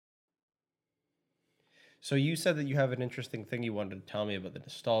So you said that you have an interesting thing you wanted to tell me about the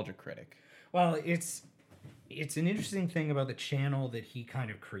Nostalgia Critic. Well, it's an interesting thing about the channel that he kind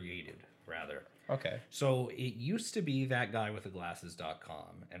of created, rather. Okay. So it used to be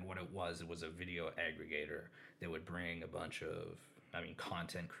thatguywiththeglasses.com, and what it was a video aggregator that would bring a bunch of,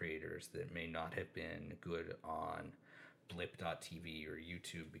 content creators that may not have been good on blip.tv or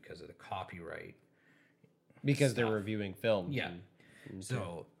YouTube because of the copyright. Because stuff. they're reviewing films. Yeah.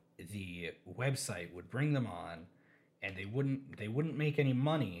 So the website would bring them on, and they wouldn't make any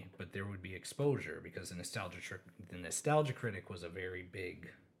money, but there would be exposure because the Nostalgia Critic was a very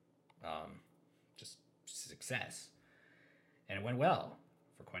big just success, and it went well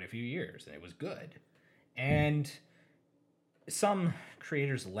for quite a few years, and it was good. And some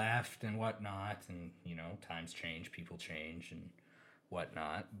creators left and whatnot, and times change, people change and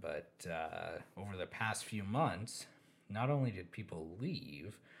whatnot, but over the past few months, not only did people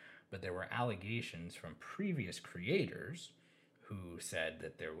leave, but there were allegations from previous creators who said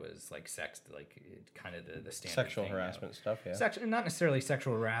that there was kind of the standard Sexual thing, harassment stuff, yeah. Not necessarily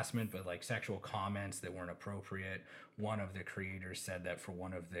sexual harassment, but like sexual comments that weren't appropriate. One of the creators said that for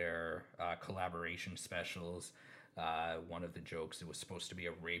one of their collaboration specials, one of the jokes, it was supposed to be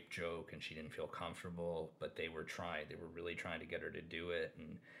a rape joke, and she didn't feel comfortable, but they were really trying to get her to do it,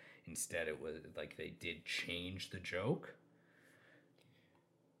 and instead it was like they did change the joke.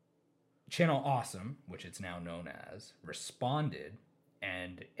 Channel Awesome, which it's now known as, responded,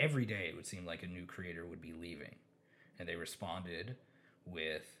 and every day it would seem like a new creator would be leaving. And they responded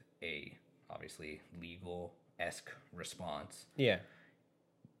with a, obviously, legal-esque response. Yeah.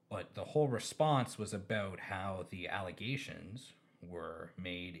 But the whole response was about how the allegations were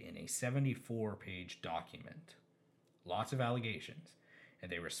made in a 74-page document. Lots of allegations.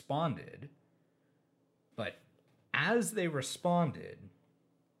 And they responded, but as they responded,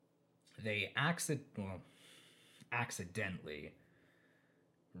 they accidentally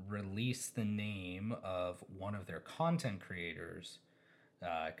released the name of one of their content creators,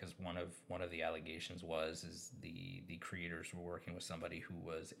 because one of the allegations is the creators were working with somebody who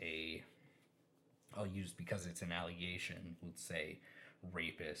was I'll use, because it's an allegation, let's say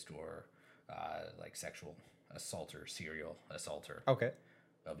rapist or like sexual assaulter, serial assaulter. Okay.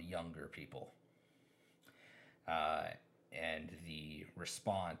 Of younger people. And the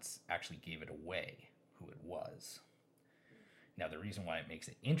response actually gave it away who it was. Now, the reason why it makes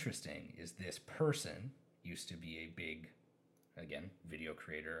it interesting is this person used to be a big, again, video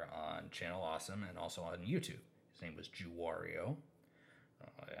creator on Channel Awesome and also on YouTube. His name was Juwario.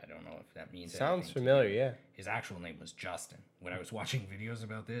 I don't know if that means Sounds anything familiar, to you. yeah. His actual name was Justin. When I was watching videos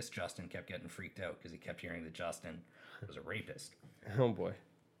about this, Justin kept getting freaked out because he kept hearing that Justin was a rapist. Oh, boy.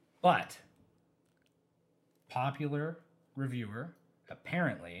 But popular reviewer,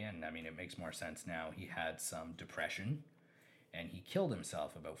 apparently, and it makes more sense now, he had some depression and he killed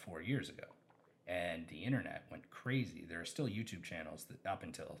himself about 4 years ago. And the internet went crazy. There are still YouTube channels that up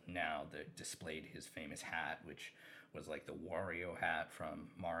until now that displayed his famous hat, which was like the Wario hat from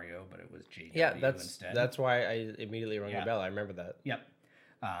Mario, but it was JW instead. That's why I immediately rang a bell. I remember that. Yep.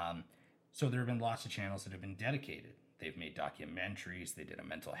 So there have been lots of channels that have been dedicated. They've made documentaries. They did a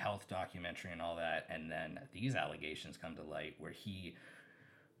mental health documentary and all that. And then these allegations come to light where he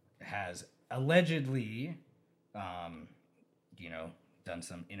has allegedly, done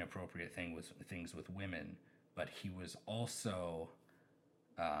some inappropriate things with women. But he was also,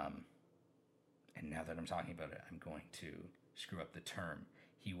 and now that I'm talking about it, I'm going to screw up the term.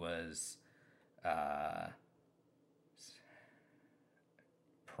 He was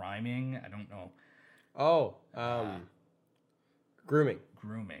priming. I don't know. Oh, grooming.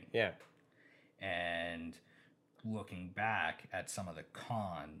 Grooming. Yeah. And looking back at some of the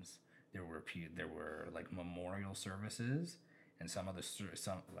cons, there were like memorial services, and some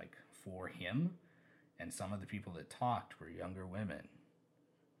like for him, and some of the people that talked were younger women.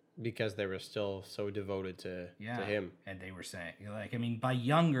 Because they were still so devoted to him. And they were saying, by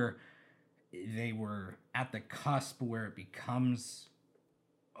younger, they were at the cusp where it becomes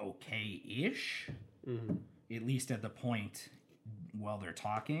okay-ish, at least at the point while they're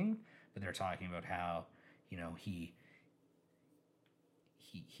talking. But they're talking about how, he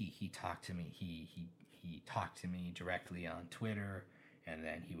talked to me. He talked to me directly on Twitter, and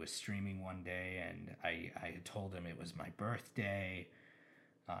then he was streaming one day, and I had told him it was my birthday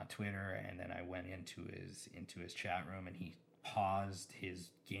on Twitter, and then I went into his chat room, and he paused his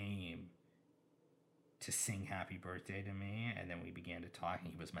game to sing happy birthday to me, and then we began to talk,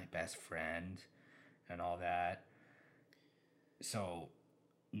 and he was my best friend and all that. So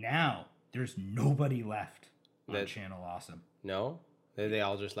now there's nobody left on Channel Awesome. No? They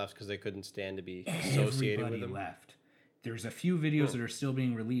all just left because they couldn't stand to be associated with Everybody them. left. There's a few videos that are still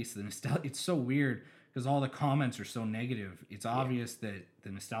being released. It's so weird because all the comments are so negative. It's obvious that the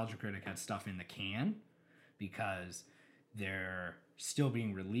Nostalgia Critic had stuff in the can because they're still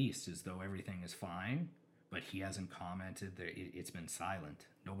being released as though everything is fine, but he hasn't commented. It's been silent.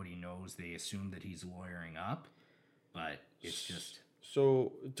 Nobody knows. They assume that he's lawyering up, but it's just...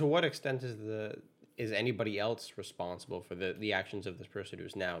 So, to what extent is anybody else responsible for the actions of this person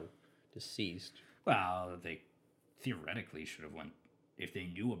who's now deceased? Well, they theoretically should have went if they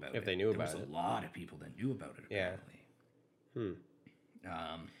knew about it. If they knew about it. There was a lot of people that knew about it, apparently.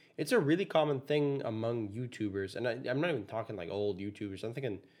 Yeah. It's a really common thing among YouTubers, and I'm not even talking like old YouTubers. I'm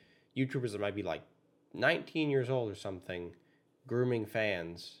thinking YouTubers that might be like 19 years old or something, grooming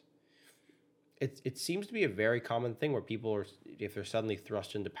fans. It seems to be a very common thing where people are, if they're suddenly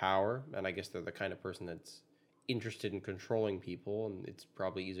thrust into power, and I guess they're the kind of person that's interested in controlling people, and it's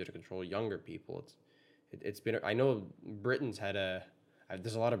probably easier to control younger people. It's been, I know Britain's had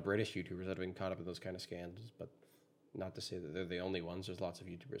there's a lot of British YouTubers that have been caught up in those kind of scandals, but not to say that they're the only ones. There's lots of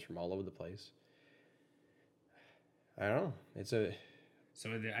YouTubers from all over the place. I don't know. It's a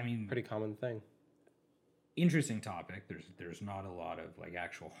pretty common thing. Interesting topic. There's not a lot of like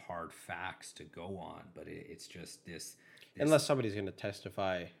actual hard facts to go on, but it's just this unless somebody's going to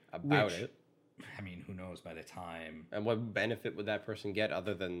testify about it. I mean, who knows by the time. And what benefit would that person get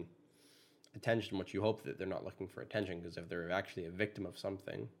other than attention, which you hope that they're not looking for attention, because if they're actually a victim of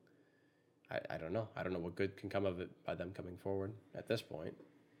something, I don't know. I don't know what good can come of it by them coming forward at this point.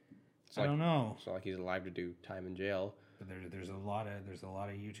 I don't know. It's not like he's alive to do time in jail. But there's a lot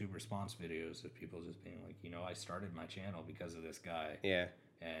of YouTube response videos of people just being like, I started my channel because of this guy. Yeah.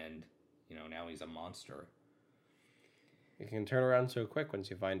 And, now he's a monster. It can turn around so quick once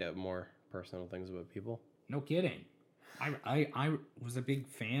you find out more personal things about people. No kidding. I was a big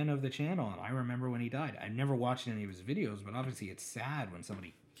fan of the channel, and I remember when he died. I never watched any of his videos, but obviously it's sad when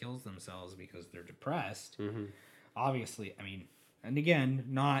somebody kills themselves because they're depressed. Mm-hmm. Obviously, and again,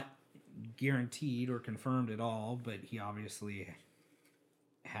 not guaranteed or confirmed at all, but he obviously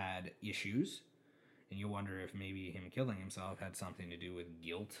had issues, and you wonder if maybe him killing himself had something to do with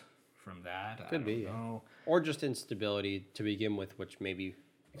guilt from that. Could be. Know. Or just instability to begin with, which maybe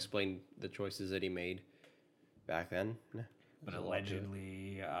explained the choices that he made back then. But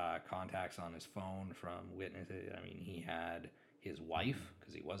allegedly, contacts on his phone from witnesses. He had his wife,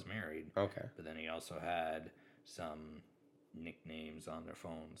 because he was married. Okay. But then he also had some nicknames on their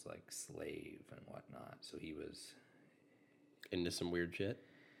phones, like Slave and whatnot. So he was... into some weird shit?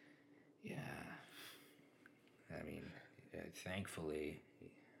 Yeah. Thankfully...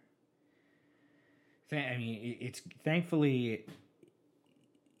 it's... Thankfully,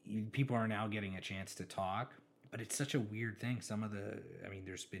 people are now getting a chance to talk. But it's such a weird thing. Some of the,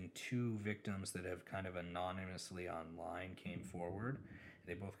 there's been 2 victims that have kind of anonymously online came forward.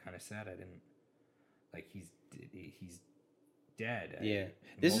 They both kind of said, he's dead. Yeah.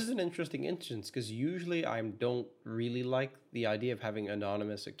 This is an interesting instance because usually I don't really like the idea of having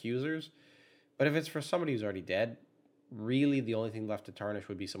anonymous accusers. But if it's for somebody who's already dead, really the only thing left to tarnish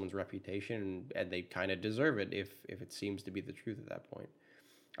would be someone's reputation, and they kind of deserve it if it seems to be the truth at that point.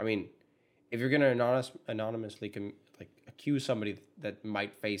 If you're going to anonymously accuse somebody that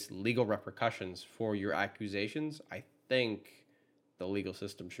might face legal repercussions for your accusations, I think the legal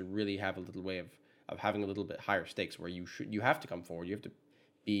system should really have a little way of having a little bit higher stakes where you have to come forward. You have to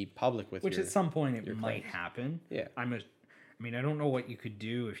be public with Which at some point it might claims. happen. Yeah. I don't know what you could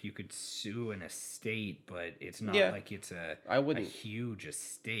do if you could sue an estate, but it's not like it's a huge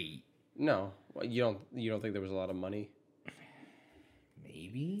estate. No. You don't think there was a lot of money?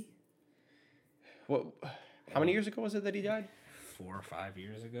 Maybe. How many years ago was it that he died? 4 or 5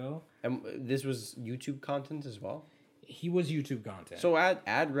 years ago. And this was YouTube content as well? He was YouTube content. So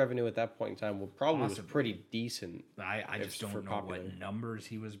ad revenue at that point in time was pretty decent. I just don't know what numbers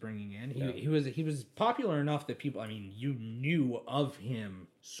he was bringing in. Yeah. He was popular enough that people, you knew of him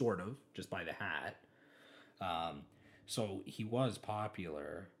sort of just by the hat. So he was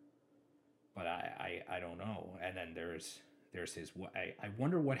popular, but I don't know. And then there's his... I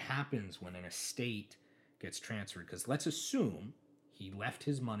wonder what happens when an estate gets transferred, because let's assume he left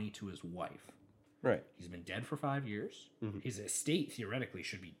his money to his wife. Right. He's been dead for 5 years. Mm-hmm. His estate theoretically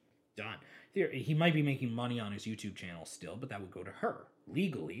should be done. He might be making money on his YouTube channel still, but that would go to her.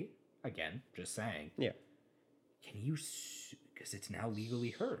 Legally, again, just saying. Yeah. Can you... Because it's now legally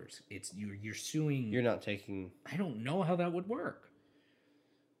hers. You're suing... You're not taking... I don't know how that would work.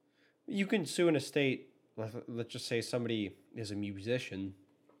 You can sue an estate. Let's just say somebody is a musician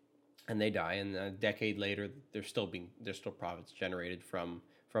and they die, and a decade later, there's still profits generated from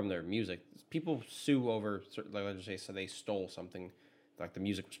their music. People sue over, like, let's just say, so they stole something, like the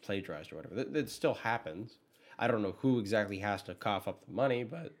music was plagiarized or whatever. That still happens. I don't know who exactly has to cough up the money,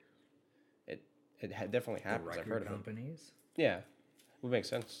 but it definitely happens. I've heard of it. Companies. Yeah, it would make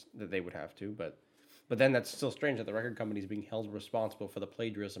sense that they would have to, but then that's still strange that the record company is being held responsible for the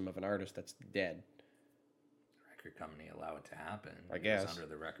plagiarism of an artist that's dead. Record company allow it to happen. I guess under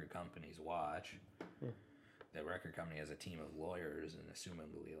the record company's watch. The record company has a team of lawyers and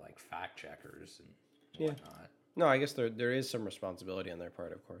assumably like fact checkers and whatnot. No, I guess there is some responsibility on their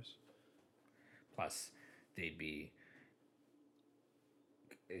part, of course. Plus, they'd be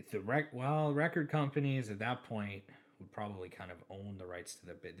record companies at that point would probably kind of own the rights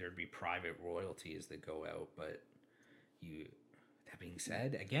to there'd be private royalties that go out, but that being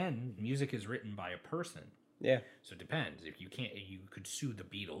said, again, music is written by a person. Yeah. So it depends. If you can't, you could sue the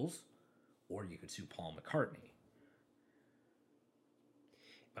Beatles, or you could sue Paul McCartney.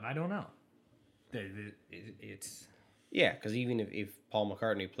 But I don't know. It's yeah, because even if Paul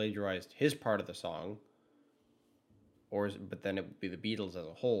McCartney plagiarized his part of the song, but then it would be the Beatles as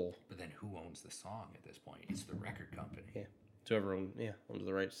a whole. But then who owns the song at this point? It's the record company. Yeah. So everyone, owns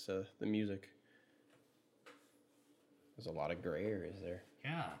the rights to the music. There's a lot of gray areas there.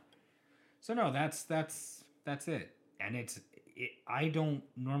 Yeah. So no, that's it. And I don't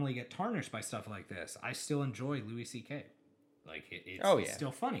normally get tarnished by stuff like this. I still enjoy Louis C.K. Like it's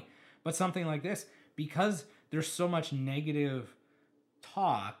still funny. But something like this, because there's so much negative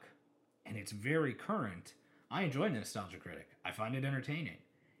talk and it's very current, I enjoy Nostalgia Critic. I find it entertaining.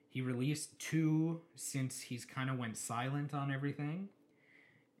 He released 2 since he's kind of went silent on everything.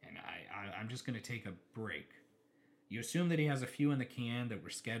 And I'm just going to take a break. You assume that he has a few in the can that were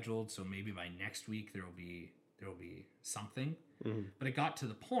scheduled, so maybe by next week there will be something. Mm-hmm. But it got to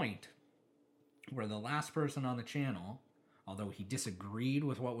the point where the last person on the channel, although he disagreed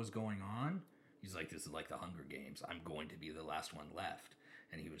with what was going on, he's like, this is like the Hunger Games. I'm going to be the last one left.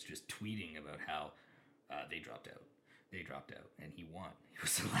 And he was just tweeting about how they dropped out. They dropped out, and he won. He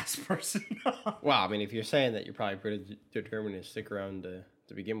was the last person. Well, I mean, if you're saying that, you're probably pretty determined to stick around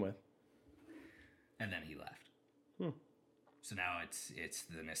to begin with. And then he left. So now it's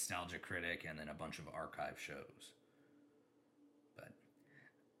the Nostalgia Critic and then a bunch of archive shows. But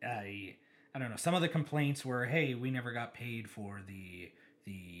I don't know. Some of the complaints were, hey, we never got paid for the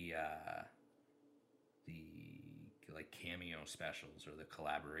like cameo specials or the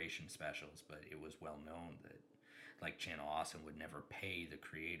collaboration specials, but it was well known that like Channel Awesome would never pay the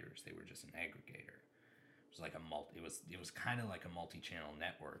creators. They were just an aggregator. It was like it was kind of like a multi-channel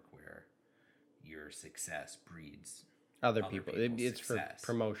network where your success breeds other people. It's success. For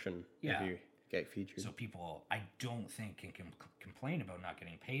promotion. Yeah. If you get featured. So people, I don't think, can complain about not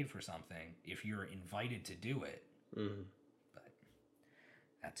getting paid for something if you're invited to do it. Mm-hmm. But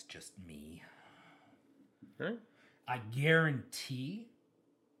that's just me. Right. I guarantee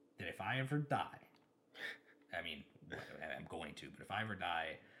that if I ever die, I mean, I'm going to, but if I ever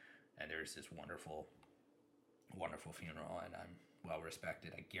die and there's this wonderful, wonderful funeral and I'm well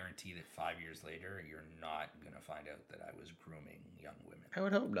respected, I guarantee that 5 years later, you're not going to find out that I was grooming young women. I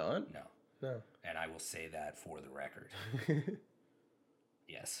would hope not. No. And I will say that for the record.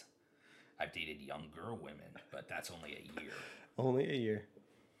 Yes. I've dated younger women, but that's only a year. Only a year.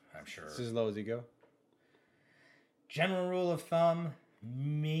 I'm sure. It's as low as you go. General rule of thumb,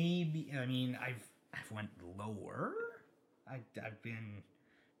 maybe. I mean, I've went lower. I've been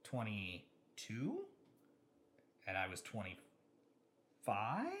 22, and I was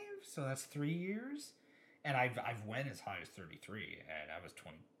 25, so that's 3 years. And I've went as high as 33, and I was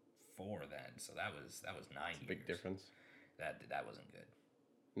 24 then, so that was 9 years. Big difference. That wasn't good.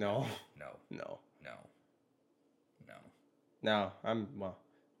 No. No. No, I'm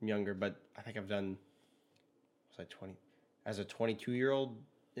younger, but I think I've done. Was I 20? As a 22-year-old,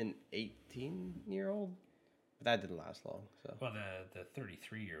 an 18-year-old, but that didn't last long. So. Well, the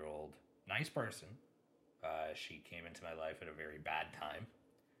 33-year-old, nice person. She came into my life at a very bad time.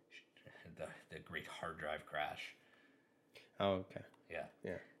 The great hard drive crash. Oh, okay. Yeah.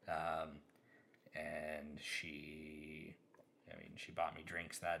 And she bought me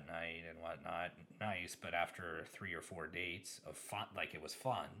drinks that night and whatnot. Nice, but after 3 or 4 dates of fun, like it was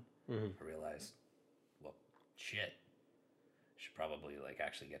fun, I realized, well, shit. Should probably like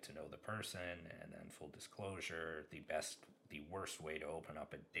actually get to know the person, and then full disclosure, the worst way to open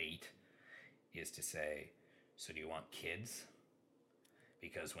up a date is to say, so do you want kids?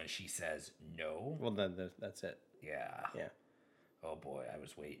 Because when she says no, well, then that's it. Yeah. Yeah. Oh boy, I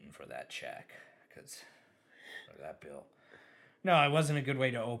was waiting for that check because that bill. No, it wasn't a good way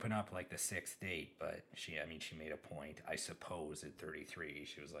to open up like the sixth date, but she made a point. I suppose at 33,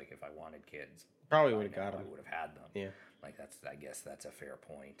 she was like, if I wanted kids, Probably by would have now got I him. would have had them. Yeah. Like I guess that's a fair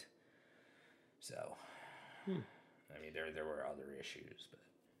point. So, I mean, there were other issues, but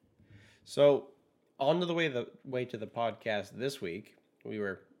So, on to the way to the podcast this week, we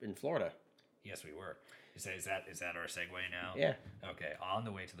were in Florida. yes, we were. Is that our segue now? Yeah. Okay, on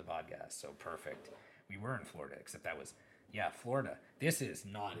the way to the podcast. So perfect. We were in Florida, except that was Florida. This is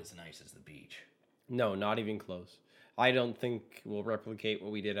not as nice as the beach. No, not even close. I don't think we'll replicate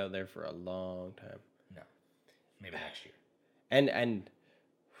what we did out there for a long time. No, maybe next year. And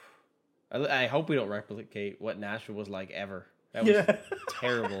I hope we don't replicate what Nashville was like ever. That was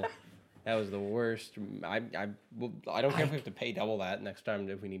terrible. That was the worst. I don't care if we have to pay double that next time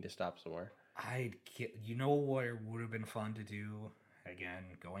if we need to stop somewhere. You know what would have been fun to do? Again,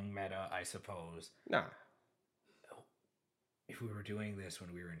 going meta, I suppose. Nah. If we were doing this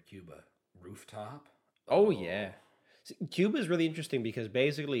when we were in Cuba, rooftop. Oh yeah. See, Cuba is really interesting because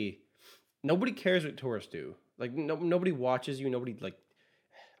basically nobody cares what tourists do. Like nobody watches you. Nobody like.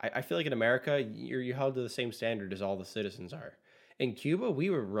 I feel like in America you're held to the same standard as all the citizens are. In Cuba, we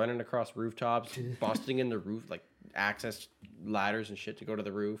were running across rooftops, busting in the roof, like access ladders and shit to go to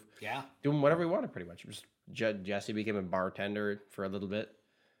the roof. Yeah. Doing whatever we wanted, pretty much. Just Jesse became a bartender for a little bit.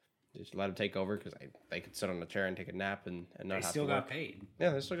 Just let him take over because they could sit on a chair and take a nap and not They have still to got work. paid. Yeah,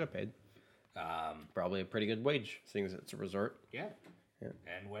 they still got paid. Probably a pretty good wage, seeing as it's a resort. Yeah.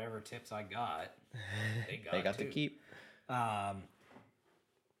 And whatever tips I got, They got too. to keep.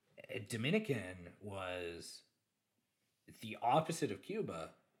 Dominican was the opposite of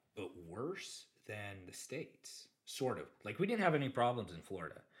Cuba, but worse than the States. Sort of. Like, we didn't have any problems in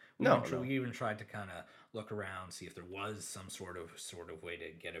Florida. We even tried to kind of look around, see if there was some sort of way to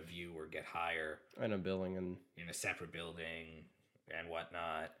get a view or get higher. And a building and In a separate building and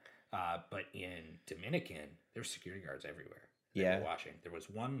whatnot. But in Dominican, there's security guards everywhere. They were watching. There was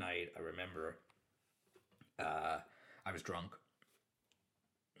one night, I remember, I was drunk,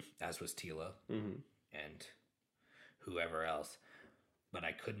 as was Tila and whoever else, but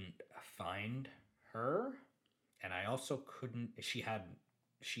I couldn't find her, and I also couldn't. She had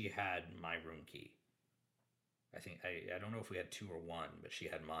my room key. I think I don't know if we had 2 or 1, but she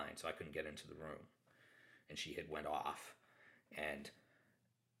had mine, so I couldn't get into the room, and she had went off, and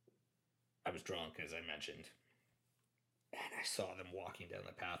I was drunk, as I mentioned, and I saw them walking down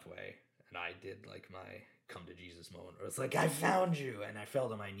the pathway, and I did like my come to Jesus moment. Where it's like, I found you, and I fell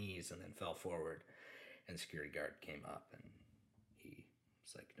to my knees and then fell forward, and the security guard came up and he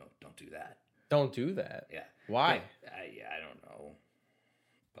was like, no, don't do that. don't do that. Yeah. Why? I don't know,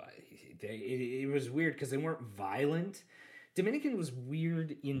 but it was weird because they weren't violent. Dominican was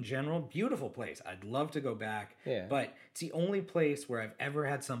weird in general. Beautiful place. I'd love to go back. Yeah. But it's the only place where I've ever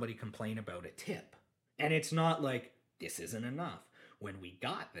had somebody complain about a tip. And it's not like, this isn't enough. When we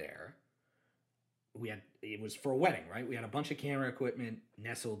got there, it was for a wedding, right? We had a bunch of camera equipment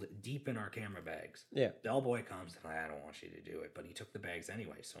nestled deep in our camera bags. Yeah. Bellboy comes and I don't want you to do it, but he took the bags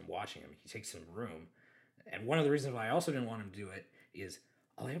anyway. So I'm watching him. He takes some room. And one of the reasons why I also didn't want him to do it is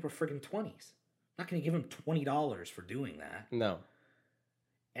all I had were friggin' 20s. I'm not going to give him $20 for doing that. No.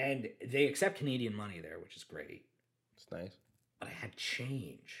 And they accept Canadian money there, which is great. It's nice. But I had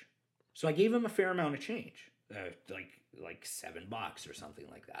change. So I gave him a fair amount of change. Like $7 or something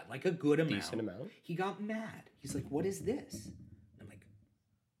like that. Like a good amount. Decent amount. He got mad. He's like, what is this? I'm like,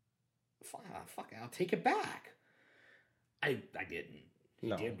 fuck, I'll take it back. I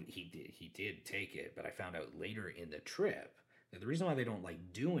didn't. He did take it, but I found out later in the trip that the reason why they don't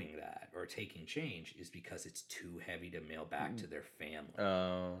like doing that or taking change is because it's too heavy to mail back to their family.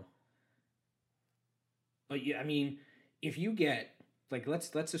 Oh. But yeah, I mean, if you get like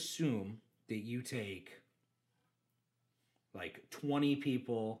let's assume that you take like 20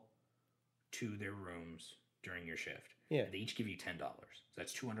 people to their rooms during your shift. Yeah. They each give you $10. So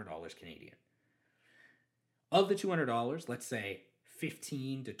that's $200 Canadian. Of the $200, let's say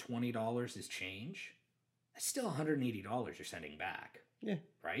 $15 to $20 is change. That's still $180 you're sending back. Yeah.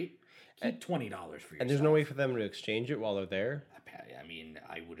 Right? Keep $20 for yourself. And there's no way for them to exchange it while they're there? I mean,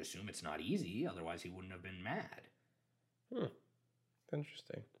 I would assume it's not easy. Otherwise, he wouldn't have been mad.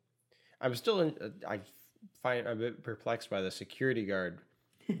 Interesting. I'm still I find I'm a bit perplexed by the security guard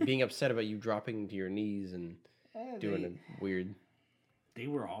being upset about you dropping to your knees and doing it weird. They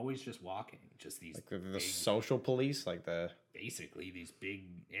were always just walking, just these Like the big, social police, like basically these big,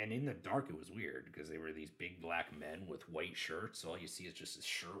 and in the dark it was weird because they were these big black men with white shirts. All you see is just a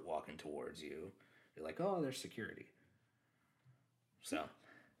shirt walking towards you. You're like, oh, there's security. So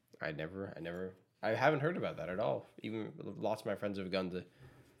I never I haven't heard about that at all. Even lots of my friends have gone to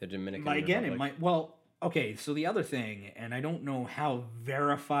the Dominican But again, Republic. it might. Well, okay. So the other thing, and I don't know how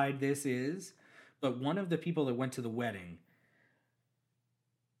verified this is, but one of the people that went to the wedding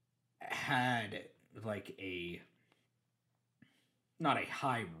had like a not a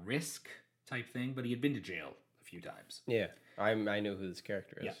high risk type thing, but he had been to jail a few times. Yeah, I know who this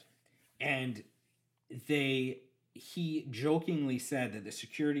character is. Yeah. And he jokingly said that the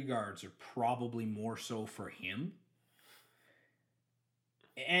security guards are probably more so for him.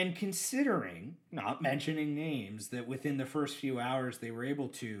 And considering, not mentioning names, that within the first few hours they were able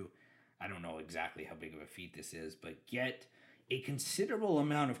to, I don't know exactly how big of a feat this is, but get a considerable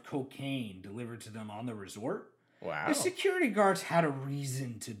amount of cocaine delivered to them on the resort. Wow. The security guards had a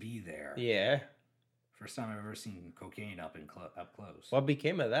reason to be there. Yeah. First time I've ever seen cocaine up close. What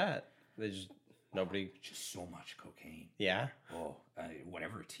became of that? They just nobody. Just so much cocaine. Yeah. Oh,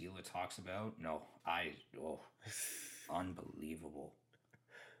 whatever Tila talks about. No, unbelievable.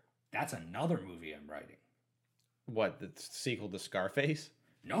 That's another movie I'm writing. What, the sequel to Scarface?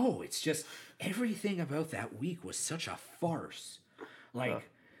 No, it's just everything about that week was such a farce. Like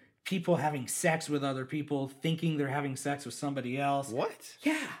people having sex with other people, thinking they're having sex with somebody else. What?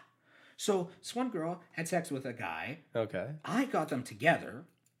 Yeah. So this one girl had sex with a guy. Okay. I got them together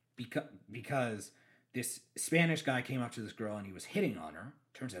because this Spanish guy came up to this girl and he was hitting on her.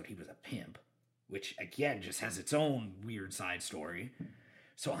 Turns out he was a pimp, which again just has its own weird side story.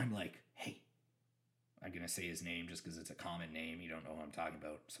 So I'm like, hey, I'm going to say his name just because it's a common name. You don't know who I'm talking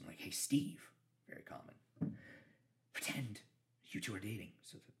about. So I'm like, hey, Steve. Very common. Pretend you two are dating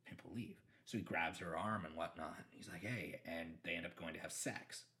so the pimp will leave. So he grabs her arm and whatnot. He's like, hey, and they end up going to have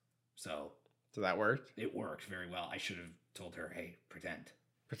sex. So that worked? It worked very well. I should have told her, hey, pretend.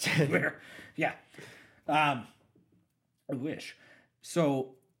 Pretend. Yeah. I wish.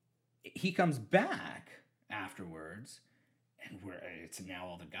 So he comes back afterwards, and it's now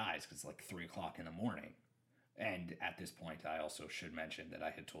all the guys because it's like 3:00 in the morning. And at this point, I also should mention that I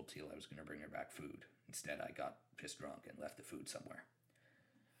had told Tila I was going to bring her back food. Instead, I got pissed drunk and left the food somewhere.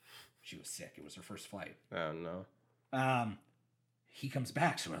 She was sick. It was her first flight. Oh, no. He comes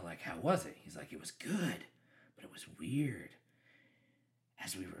back, so we're like, how was it? He's like, it was good, but it was weird.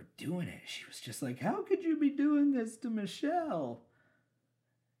 As we were doing it, she was just like, how could you be doing this to Michelle?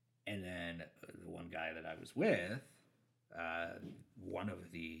 And then the one guy that I was with, one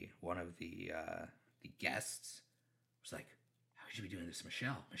of the guests was like, how could you be doing this to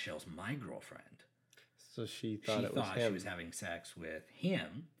Michelle? Michelle's my girlfriend. So she thought it was him. She was having sex with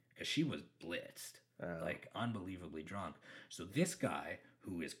him because she was blitzed. Like unbelievably drunk. So this guy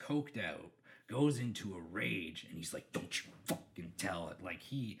who is coked out goes into a rage and he's like, don't you fucking tell it. Like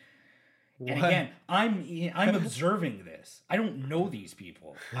what? And again, I'm observing this. I don't know these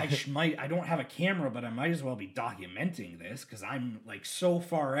people. I don't have a camera, but I might as well be documenting this because I'm like so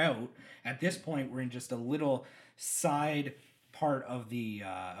far out. At this point, we're in just a little side part of the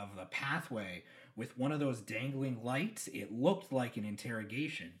pathway with one of those dangling lights. It looked like an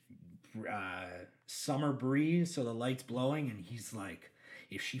interrogation. Summer breeze, so the light's blowing, and he's like,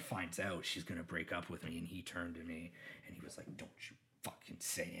 if she finds out, she's gonna break up with me. And he turned to me and he was like, don't you fucking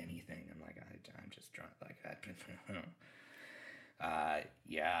say anything. I'm like, I'm just drunk like that.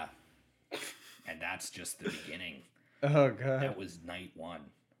 Yeah. And that's just the beginning. Oh god. That was night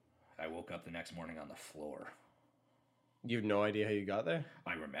one. I woke up the next morning on the floor. You have no idea how you got there?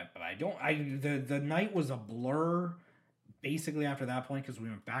 I remember. The night was a blur. Basically after that point, because we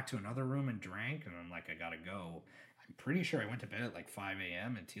went back to another room and drank, and I'm like, I gotta go. I'm pretty sure I went to bed at like 5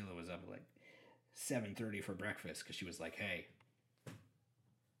 a.m. and Tila was up at like 7:30 for breakfast because she was like, hey,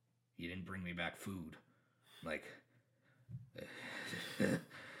 you didn't bring me back food. Like,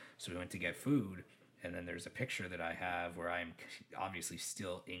 so we went to get food, and then there's a picture that I have where I'm obviously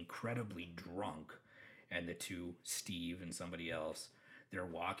still incredibly drunk, and the two, Steve and somebody else, they're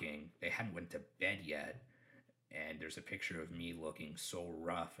walking. They hadn't went to bed yet. And there's a picture of me looking so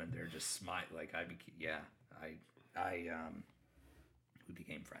rough, and they're just smiling. Like we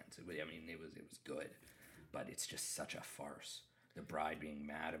became friends. It was good, but it's just such a farce. The bride being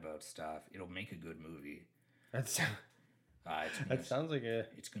mad about stuff. It'll make a good movie. That sounds like a.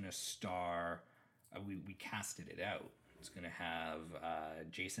 It's gonna star. We casted it out. It's gonna have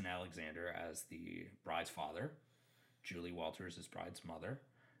Jason Alexander as the bride's father, Julie Walters as bride's mother.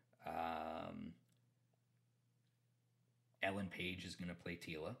 Ellen Page is going to play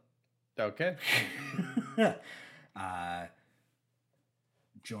Tila. Okay.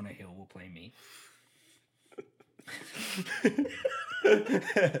 Jonah Hill will play me.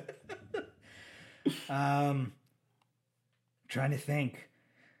 Trying to think.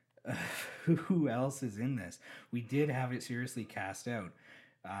 who else is in this? We did have it seriously cast out.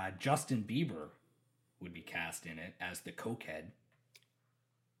 Justin Bieber would be cast in it as the cokehead.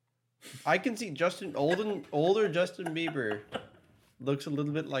 I can see older Justin Bieber looks a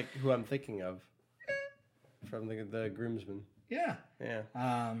little bit like who I'm thinking of from the groomsmen. Yeah. Yeah.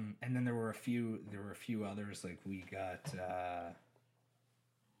 And then there were a few others, like we got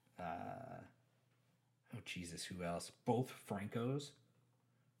oh Jesus, who else? Both Francos,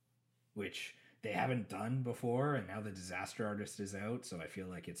 which they haven't done before, and now the Disaster Artist is out, so I feel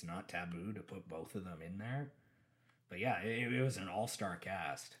like it's not taboo to put both of them in there. But yeah, it was an all-star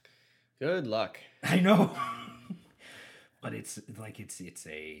cast. Good luck. I know. But it's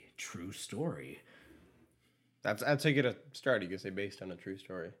a true story. That's how you get a start. You can say based on a true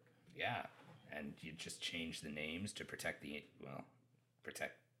story. Yeah, and you just change the names to protect the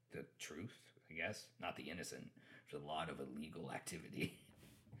truth, I guess, not the innocent. There's a lot of illegal activity.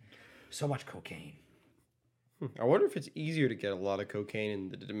 So much cocaine. I wonder if it's easier to get a lot of cocaine in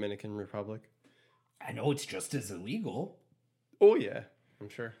the Dominican Republic. I know it's just as illegal. Oh yeah, I'm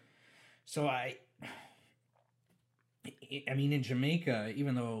sure. So I mean, in Jamaica,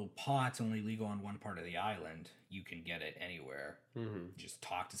 even though pot's only legal on one part of the island, you can get it anywhere. Mm-hmm. Just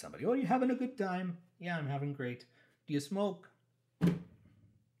talk to somebody. Oh, you having a good time? Yeah, I'm having great. Do you smoke? It's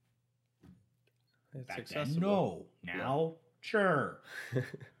Back accessible. then, no. Now, sure.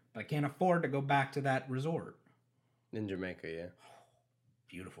 I can't afford to go back to that resort. In Jamaica, yeah.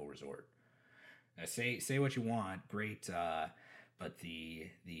 Beautiful resort. Say what you want. Great, but the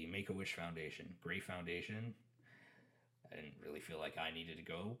Make-A-Wish Foundation, great foundation. I didn't really feel like I needed to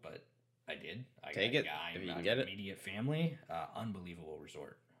go, but I did. Take it if you can get it. Immediate family, unbelievable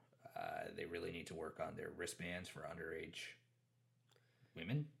resort. They really need to work on their wristbands for underage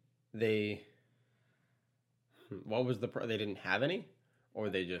women. What was they didn't have any? Or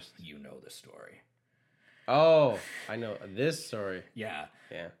they just... You know the story. Oh, I know this story. Yeah.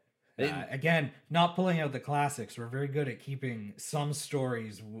 Yeah. Again, not pulling out the classics. We're very good at keeping some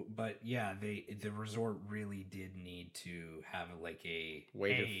stories, but yeah, the resort really did need to have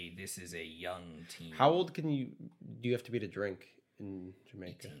this is a young teen. How old do you have to be to drink in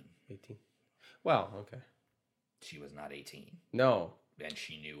Jamaica? 18. Wow, okay. She was not 18. No. And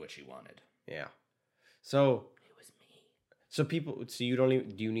she knew what she wanted. Yeah. So... It was me. So you don't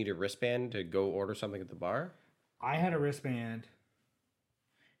even... Do you need a wristband to go order something at the bar? I had a wristband.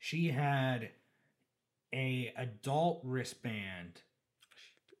 She had a adult wristband.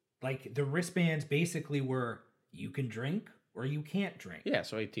 Like, the wristbands basically were, you can drink or you can't drink. Yeah,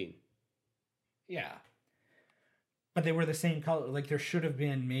 so 18. Yeah. But they were the same color. Like, there should have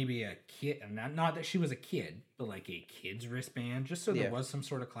been maybe a kid, not that she was a kid, but like a kid's wristband, just so there was some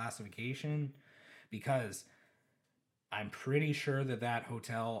sort of classification. Because I'm pretty sure that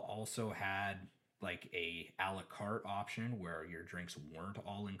hotel also had like a la carte option where your drinks weren't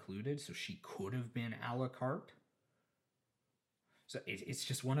all included, so she could have been a la carte. So it's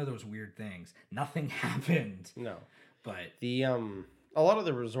just one of those weird things. Nothing happened. No, but the a lot of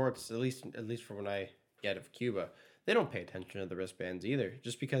the resorts, at least from when I get of Cuba, they don't pay attention to the wristbands either.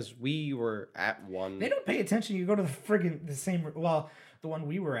 Just because we were at one, they don't pay attention. You go to the one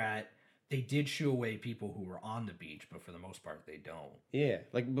we were at. They did shoo away people who were on the beach, but for the most part, they don't. Yeah,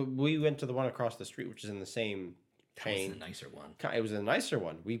 but we went to the one across the street, which is in the same chain. That was the nicer one. It was a nicer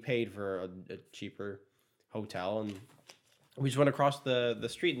one. We paid for a cheaper hotel, and we just went across the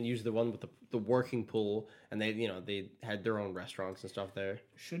street and used the one with the working pool, and they had their own restaurants and stuff there.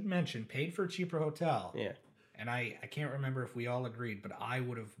 Should mention, paid for a cheaper hotel. Yeah. And I can't remember if we all agreed, but I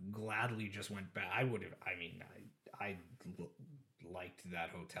would have gladly just went back. I liked that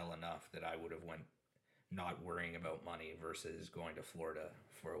hotel enough that I would have went not worrying about money versus going to Florida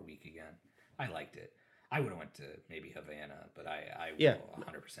for a week again. I liked it. I would have went to maybe Havana, but I will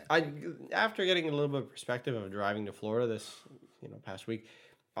 100%. After getting a little bit of perspective of driving to Florida this past week,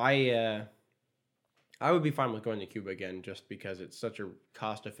 I would be fine with going to Cuba again just because it's such a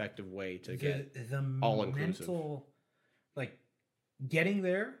cost-effective way to get all inclusive. Like getting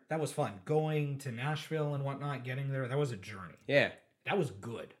there, that was fun. Going to Nashville and whatnot, getting there, that was a journey. Yeah. That was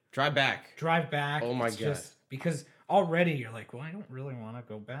good. Drive back. Oh my God. Because already you're like, well, I don't really want to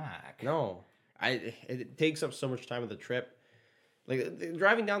go back. No. It takes up so much time of the trip. Like,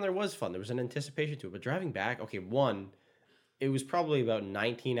 driving down there was fun. There was an anticipation to it. But driving back, okay, it was probably about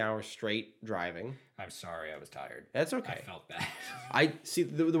 19 hours straight driving. I'm sorry, I was tired. That's okay. I felt bad. I see,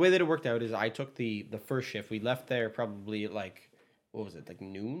 the way that it worked out is I took the first shift. We left there probably what was it, like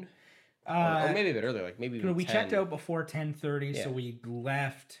noon? Or maybe a bit earlier, like maybe even we 10. checked out before 10:30, so we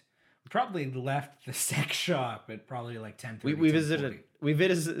left. probably left the sex shop at probably like 10:30.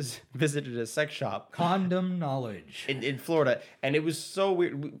 Visited a sex shop Condom knowledge. in Florida, and it was so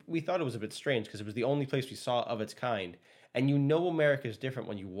weird. We thought it was a bit strange because it was the only place we saw of its kind. And America is different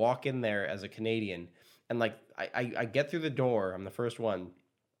when you walk in there as a Canadian. And like I get through the door, I'm the first one,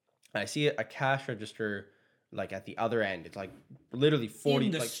 and I see a cash register like at the other end. It's like literally 40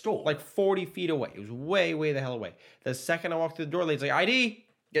 In the like, store. like 40 feet away. It was way, way the hell away. The second I walked through the door, lady's like, ID,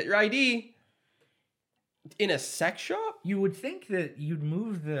 get your ID. In a sex shop? You would think that you'd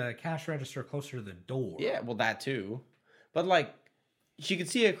move the cash register closer to the door. Yeah, well, that too. But like, she could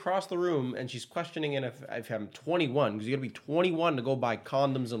see across the room, and she's questioning it if I'm 21, because you gotta be 21 to go buy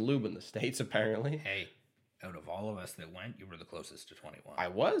condoms and lube in the States, apparently. Hey, out of all of us that went, you were the closest to 21. I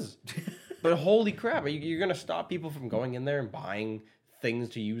was. But holy crap, you're gonna stop people from going in there and buying things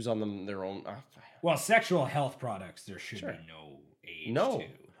to use on them their own. Well, sexual health products, there should Sure. be no age No. to.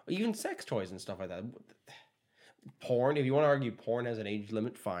 Even sex toys and stuff like that. Porn, if you want to argue porn has an age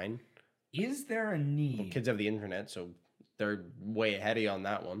limit, fine. Is there a need? Kids have the internet, so they're way ahead of you on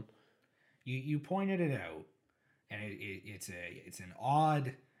that one. You pointed it out, and it's an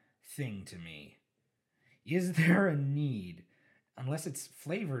odd thing to me. Is there a need, unless it's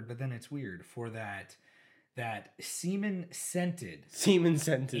flavored, but then it's weird, for that semen scented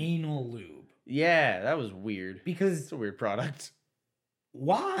anal lube? Yeah, that was weird. Because It's a weird product.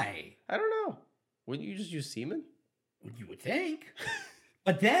 why? I don't know. Wouldn't you just use semen? You would think.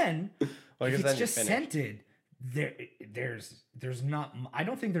 But then, Well, I if guess it's then you're just finished. scented, there's not. I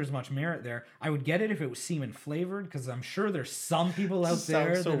don't think there's much merit there. I would get it if it was semen flavored, because I'm sure there's some people out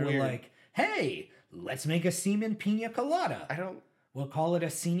there Sounds so that are weird. like, "Hey, let's make a semen pina colada. I don't. We'll call it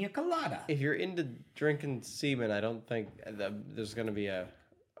a sina colada." If you're into drinking semen, I don't think there's going to be a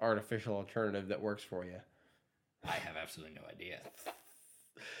artificial alternative that works for you. I have absolutely no idea.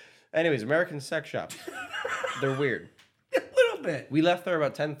 Anyways, American sex shops. They're weird. A little bit. We left there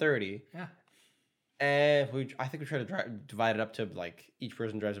about 10:30. Yeah. And I think we tried to divide it up to like each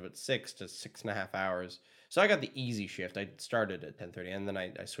person drives about 6 to 6.5 hours. So I got the easy shift. I started at 10:30, and then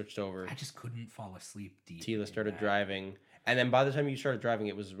I switched over. I just couldn't fall asleep deep. Tila in started that. driving, and then by the time you started driving,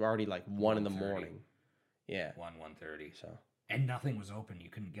 it was already like 1 in the 1:30. morning. Yeah. 1:30. So And nothing was open. You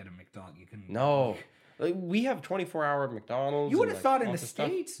couldn't get a McDonald's. You couldn't. no, like, we have 24-hour McDonald's. You would and, have like, thought in the lots of stuff.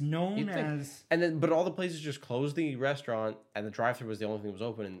 States, known You'd think. as. And then, but all the places just closed the restaurant, and the drive-thru was the only thing that was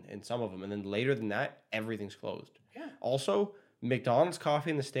open in some of them. And then later than that, everything's closed. Yeah. Also, McDonald's coffee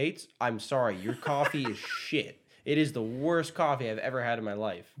in the States, I'm sorry, your coffee is shit. It is the worst coffee I've ever had in my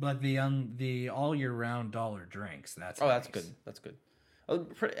life. But the all year round dollar drinks. That's Oh, that's nice. good. That's good.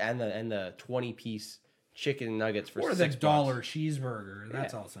 And the 20-piece chicken nuggets for Or the $6. dollar cheeseburger.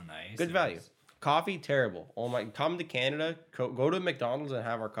 That's Yeah. also nice. Good value. Coffee, terrible. Oh my! Come to Canada, go to McDonald's and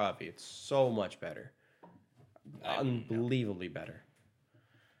have our coffee. It's so much better. Unbelievably better.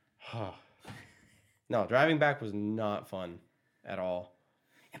 No, driving back was not fun at all.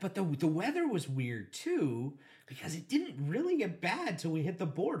 Yeah, but the weather was weird too, because it didn't really get bad till we hit the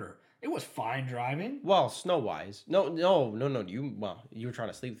border. It was fine driving. Well, snow wise, no. You were trying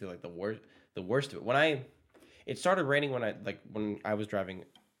to sleep through like the worst of it. It started raining when I was driving.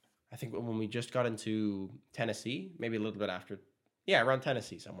 I think when we just got into Tennessee, maybe a little bit after. Yeah, around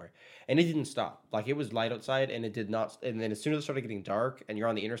Tennessee somewhere. And it didn't stop. Like, it was light outside, and it did not. And then as soon as it started getting dark, and you're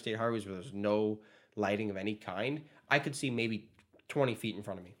on the interstate highways where there's no lighting of any kind, I could see maybe 20 feet in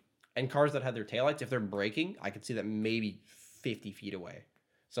front of me. And cars that had their taillights, if they're braking, I could see that maybe 50 feet away.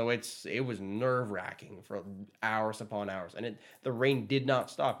 So it was nerve-wracking for hours upon hours. And the rain did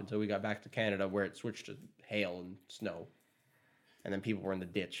not stop until we got back to Canada, where it switched to hail and snow. And then people were in the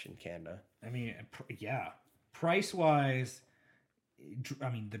ditch in Canada. I mean, yeah. Price-wise, I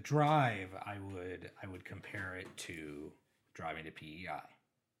mean, the drive, I would compare it to driving to PEI.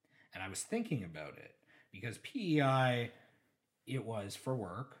 And I was thinking about it because PEI, it was for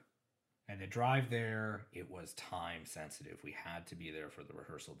work, and the drive there, it was time sensitive. We had to be there for the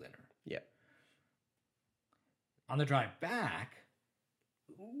rehearsal dinner. Yeah. On the drive back,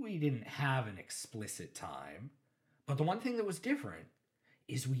 we didn't have an explicit time, but the one thing that was different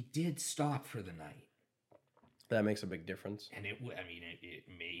is we did stop for the night. That makes a big difference. And it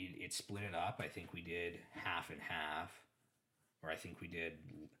split it up. I think we did half and half, or I think we did.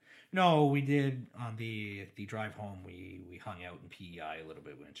 No, we did on the drive home. We hung out in PEI a little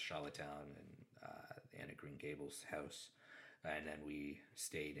bit. We went to Charlottetown and Anna Green Gables' house, and then we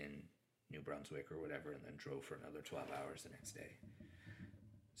stayed in New Brunswick or whatever, and then drove for another 12 hours the next day.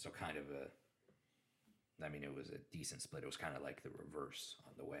 So kind of it was a decent split. It was kind of like the reverse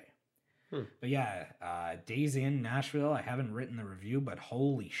on the way. But yeah, Days in Nashville. I haven't written the review, but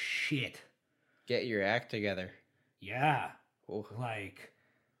holy shit. Get your act together. Yeah. Oh. Like,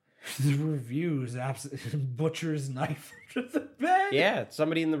 the reviews, butcher's knife under the bed. Yeah,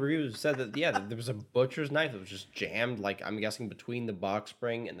 somebody in the reviews said that, yeah, there was a butcher's knife that was just jammed, like, I'm guessing, between the box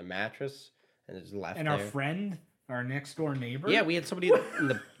spring and the mattress, and it's left And there. our friend, our next door neighbor. Yeah, we had somebody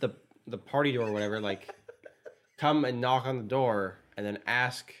in the party door or whatever, like, come and knock on the door and then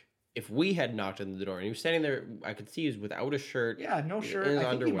ask if we had knocked on the door. And he was standing there, I could see he was without a shirt. Yeah, no shirt. in his I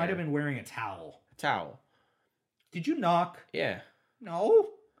think he underwear. might have been wearing a towel. A towel. Did you knock? Yeah. No.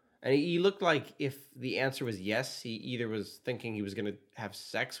 And he looked like if the answer was yes, he either was thinking he was going to have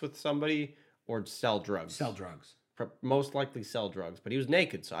sex with somebody or sell drugs. Sell drugs. Most likely sell drugs, but he was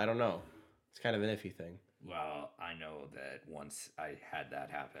naked, so I don't know. It's kind of an iffy thing. Well, I know that once I had that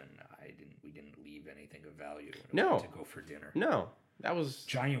happen, we didn't leave anything of value. When we went to go for dinner. No, that was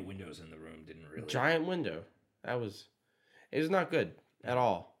Giant windows in the room didn't really. giant window. It was not good at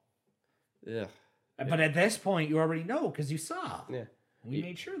all. Ugh. But at this point, you already know because you saw. Yeah. We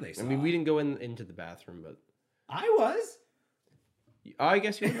made sure they saw. I mean, we didn't go into the bathroom, but I was. I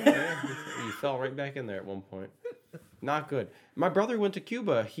guess you were. You fell right back in there at one point. Not good. My brother went to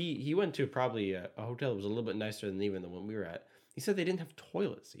Cuba. He went to probably a hotel that was a little bit nicer than even the one we were at. He said they didn't have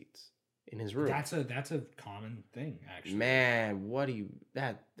toilet seats in his room. That's a common thing, actually. Man, what do you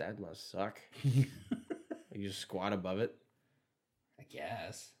that must suck. You just squat above it. I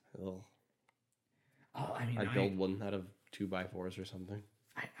guess. Well, Oh, I mean, I'd build one out of 2x4s or something.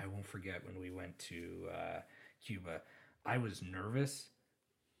 I won't forget when we went to Cuba. I was nervous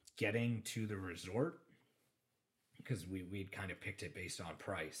getting to the resort because we'd kind of picked it based on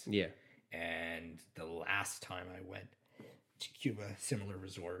price. Yeah. And the last time I went to Cuba, similar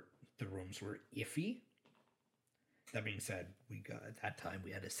resort, the rooms were iffy. That being said, at that time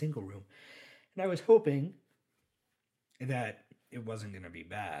we had a single room, and I was hoping that it wasn't going to be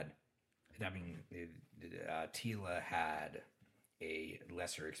bad. I mean, Tila had a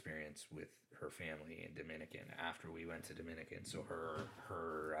lesser experience with her family in Dominican after we went to Dominican, so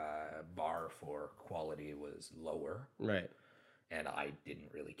her bar for quality was lower, Right. and I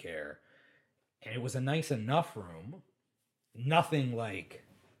didn't really care. And it was a nice enough room, nothing like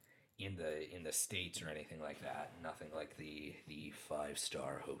in the States or anything like that. Nothing like the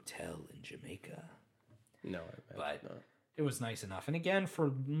 5-star hotel in Jamaica. No, But not. it was nice enough. And again,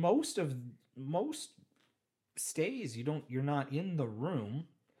 for most stays, you're not in the room.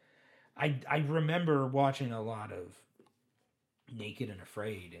 I remember watching a lot of Naked and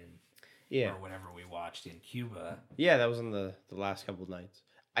Afraid Yeah. or whatever we watched in Cuba. Yeah, that was on the last couple of nights.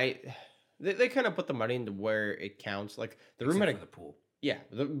 They kind of put the money into where it counts. Like the room had Except for the pool. yeah,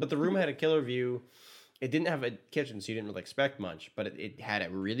 but the room had a killer view. It didn't have a kitchen, so you didn't really expect much. But it had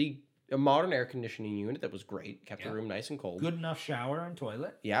a modern air conditioning unit that was great. Kept the room nice and cold. Good enough shower and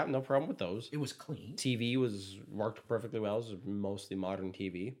toilet. Yeah, no problem with those. It was clean. TV worked perfectly well. It was mostly modern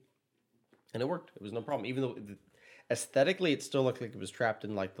TV, and it worked. It was no problem. Even though aesthetically, it still looked like it was trapped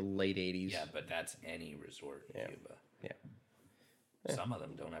in like the late '80s. Yeah, but that's any resort in Cuba. Yeah. Some of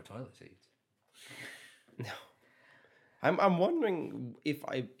them don't have toilet seats. No. I'm wondering if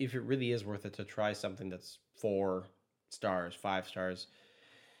it really is worth it to try something that's 4 stars, 5 stars,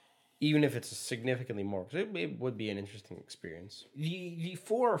 even if it's significantly more, because it would be an interesting experience. The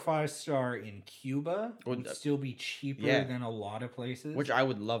 4 or 5 star in Cuba would still be cheaper than a lot of places. Which I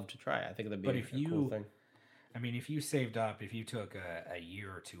would love to try. I think that'd be a cool thing. I mean, if you saved up, if you took a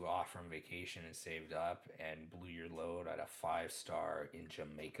year or two off from vacation and saved up and blew your load at a 5 star in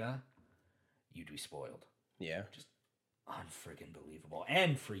Jamaica, you'd be spoiled. Yeah. Just unfriggin' believable.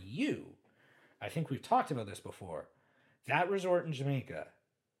 And for you, I think we've talked about this before. That resort in Jamaica,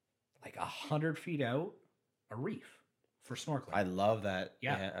 like 100 feet out, a reef for snorkeling. I love that.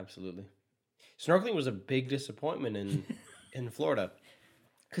 Yeah. Absolutely. Snorkeling was a big disappointment in Florida,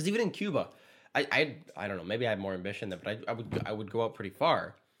 because even in Cuba, I don't know, maybe I had more ambition there, but I would go out pretty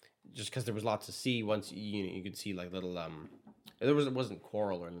far, just because there was lots to see. Once you could see like little it wasn't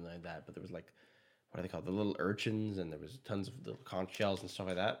coral or anything like that, but there was like, what are they called, the little urchins, and there was tons of little conch shells and stuff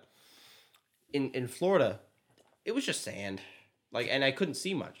like that. In Florida, it was just sand, and I couldn't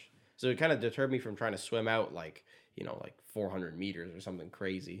see much, so it kind of deterred me from trying to swim out like 400 meters or something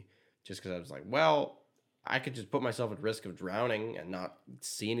crazy, just because I was like, well, I could just put myself at risk of drowning and not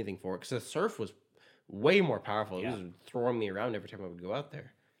see anything for it, because the surf was way more powerful. It was throwing me around every time I would go out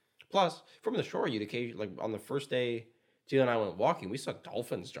there. Plus, from the shore, you'd occasionally, like on the first day Teal and I went walking, we saw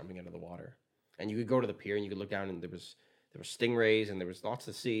dolphins jumping into the water. And you could go to the pier and you could look down, and there were stingrays and there was lots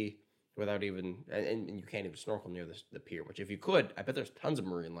to see. without even, and you can't even snorkel near the pier. Which, if you could, I bet there's tons of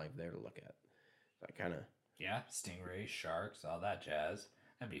marine life there to look at. That kind of. Yeah, stingrays, sharks, all that jazz.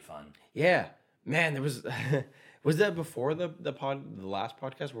 That'd be fun. Yeah, man. There was. Was that before the last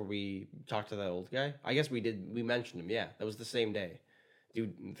podcast where we talked to that old guy? I guess we did. We mentioned him. Yeah, that was the same day.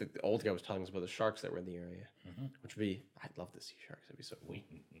 Dude, the old guy was telling us about the sharks that were in the area, which would be. I'd love to see sharks. That'd be so cool.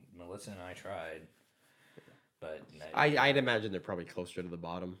 Melissa and I tried, but I'd imagine they're probably closer to the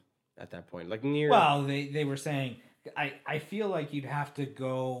bottom at that point, like near. Well, they were saying. I feel like you'd have to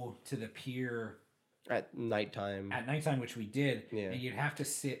go to the pier at nighttime. At nighttime, which we did, Yeah. and you'd have to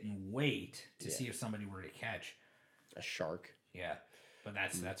sit and wait to see if somebody were to catch a shark. Yeah, but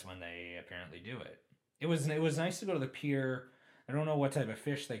that's when they apparently do it. It was nice to go to the pier. I don't know what type of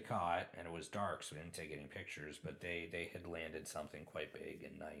fish they caught, and it was dark, so we didn't take any pictures. But they had landed something quite big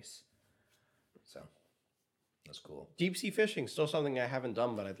and nice, so that's cool. Deep sea fishing still something I haven't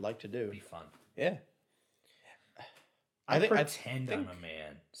done, but I'd like to do. It'd be fun. Yeah. I pretend I'm a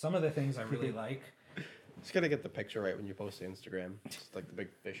man. Some of the things I really like. Just gotta get the picture right when you post to Instagram. Just like the big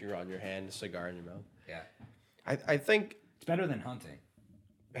fishing rod in your hand, a cigar in your mouth. Yeah. I think it's better than hunting.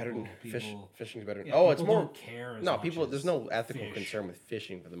 Better than fishing's better. Yeah, it's more. Don't care as no, much people. as There's no ethical fish. concern with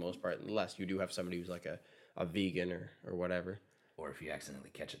fishing for the most part, unless you do have somebody who's like a vegan or whatever. Or if you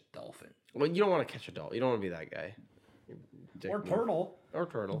accidentally catch a dolphin. Well, you don't want to catch a dolphin. You don't want to be that guy. Or turtle. Or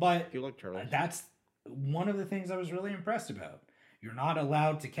turtle. But you like turtles. That's one of the things I was really impressed about. You're not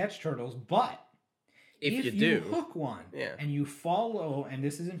allowed to catch turtles, but if you do hook one and you follow, and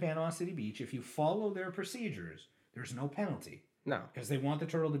this is in Panama City Beach, if you follow their procedures, there's no penalty. No. Because they want the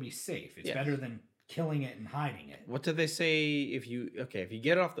turtle to be safe. It's better than killing it and hiding it. What do they say if you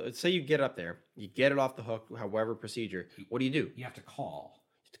get it off say you get up there, you get it off the hook, however procedure, what do? You have to call.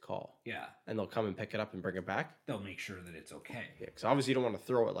 Yeah. And they'll come and pick it up and bring it back? They'll make sure that it's okay. Yeah, because obviously you don't want to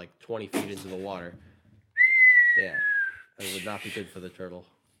throw it like 20 feet into the water. Yeah. It would not be good for the turtle.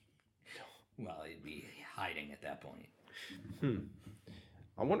 Well, it'd be hiding at that point.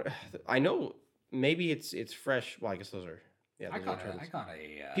 I wonder. I know maybe it's fresh. Well, I guess those are. Yeah, I got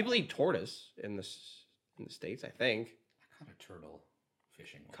a. People eat tortoise in the States, I think. I caught a turtle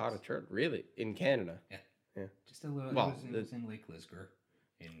fishing. Once. Caught a turtle, really, in Canada. Yeah. Just a little. Well, it was in Lake Lisgar,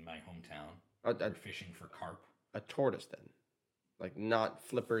 in my hometown. We're fishing for carp. A tortoise, then, like not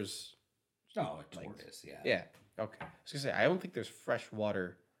flippers. No, a tortoise. Yeah. Yeah. Okay. I was gonna say I don't think there's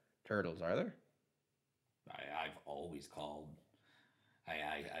freshwater turtles, are there? I've always called.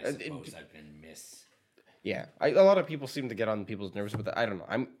 I suppose I've been Yeah, a lot of people seem to get on people's nerves with that. I don't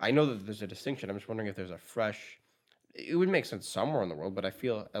know. I know that there's a distinction. I'm just wondering if there's a fresh. It would make sense somewhere in the world, but I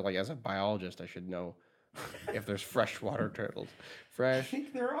feel like as a biologist, I should know if there's freshwater turtles. I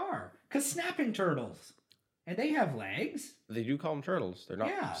think there are, cause snapping turtles, and they have legs. They do call them turtles. They're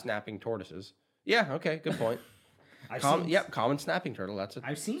not snapping tortoises. Yeah. Okay. Good point. Common snapping turtle.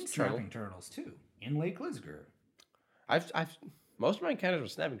 I've seen snapping turtles too in Lake Lisgar. I've most of my encounters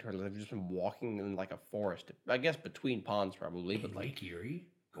with snapping turtles, I've just been walking in like a forest. I guess between ponds probably, but Lake Erie,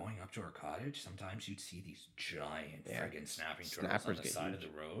 going up to our cottage, sometimes you'd see these giant friggin' snapping turtles on the side of the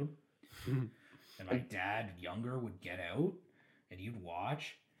road. And my dad, younger, would get out and you'd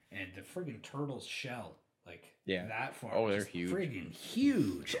watch, and the friggin' turtle's shell, that far. Oh, they're huge. Friggin'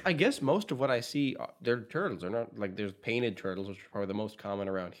 huge. So I guess most of what I see, they're turtles. They're not like there's painted turtles, which are probably the most common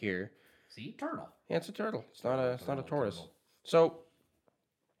around here. See, turtle. Yeah, it's a turtle. It's not a tortoise. Turtle. So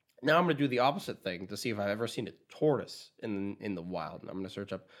now I'm going to do the opposite thing to see if I've ever seen a tortoise in the wild. And I'm going to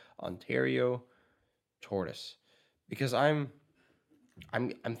search up Ontario tortoise because I'm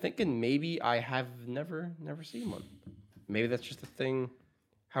thinking maybe I have never seen one. Maybe that's just a thing.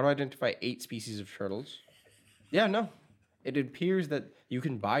 How do I identify 8 species of turtles? Yeah, no. It appears that you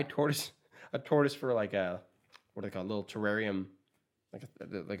can buy a tortoise for like a what do they call a little terrarium,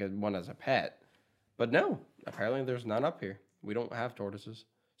 like a one as a pet. But no, apparently there's none up here. We don't have tortoises,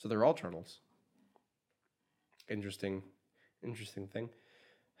 so they're all turtles. Interesting thing.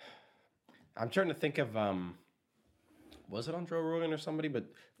 I'm trying to think of was it on Joe Rogan or somebody? But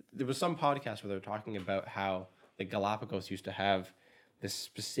there was some podcast where they were talking about how the Galapagos used to have this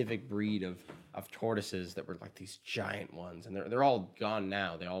specific breed of tortoises that were like these giant ones, and they're all gone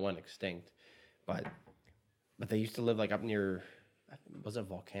now. They all went extinct, but they used to live like up near, was it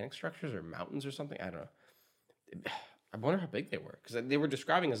volcanic structures or mountains or something? I don't know. I wonder how big they were because they were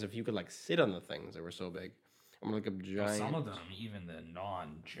describing as if you could like sit on the things. They were so big. I'm like a giant. Well, some of them, even the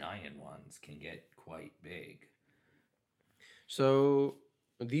non-giant ones, can get quite big. So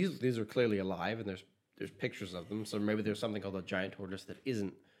these are clearly alive, and there's pictures of them. So maybe there's something called a giant tortoise that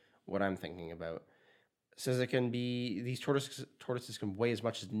isn't what I'm thinking about. says it can be these tortoises can weigh as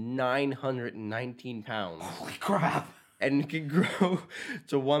much as 919 pounds Holy crap! and can grow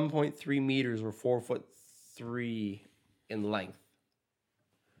to 1.3 meters or 4'3" in length.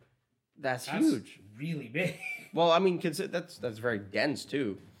 That's huge. Really big. Well, I mean, that's very dense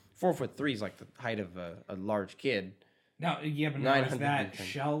too. 4'3" is like the height of a large kid. Now, yeah, but now is that 910.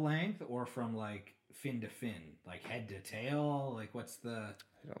 shell length or from like fin to fin, like head to tail? Like, what's the?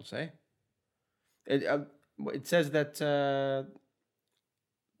 I don't say. It says that the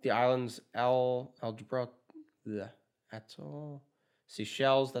islands Atoll,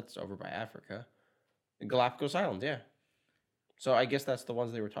 Seychelles. That's over by Africa. Galapagos Island, yeah. So I guess that's the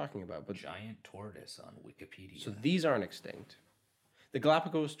ones they were talking about. But Giant tortoise on Wikipedia. so these aren't extinct. The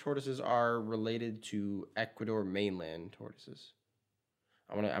Galapagos tortoises are related to Ecuador mainland tortoises.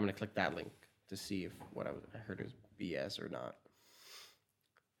 I'm gonna click that link to see if what I heard is BS or not.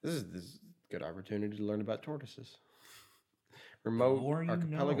 This is a good opportunity to learn about tortoises. Remote more you know.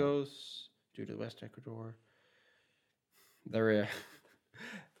 archipelagos due to West Ecuador. They're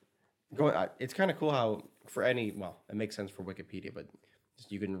it's kind of cool how it makes sense for Wikipedia, but just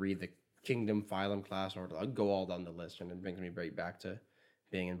you can read the kingdom, phylum, class, order. I'll go all down the list, and it brings me right back to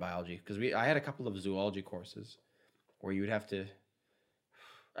being in biology because I had a couple of zoology courses where you would have to.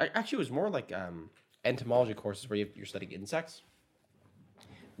 Actually, it was more like entomology courses where you're studying insects.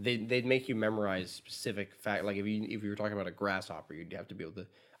 They'd make you memorize specific fact. Like if you were talking about a grasshopper, you'd have to be able to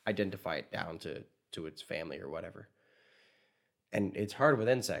identify it down to its family or whatever. And it's hard with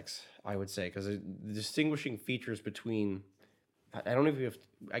insects, I would say, because the distinguishing features between, I don't know if you have,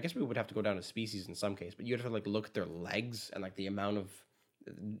 I guess we would have to go down to species in some case, but you have to like look at their legs and like the amount of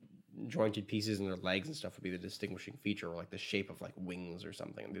jointed pieces in their legs and stuff would be the distinguishing feature, or like the shape of like wings or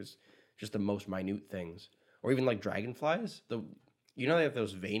something. There's just the most minute things, or even like dragonflies. They have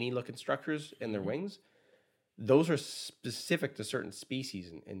those veiny looking structures in their wings. Those are specific to certain species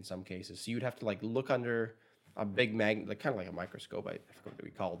in some cases. So you'd have to like look under a big magnet, like kind of like a microscope. I forget what we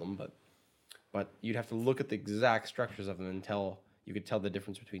call them, but you'd have to look at the exact structures of them until you could tell the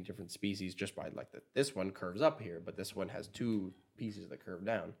difference between different species just by like this one curves up here, but this one has two pieces that curve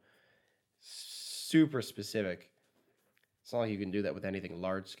down. Super specific. It's not like you can do that with anything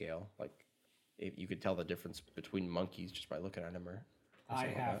large scale. Like if you could tell the difference between monkeys just by looking at them or I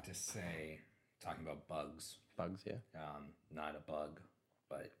something have like that. to say, talking about bugs, Bugs, yeah. not a bug,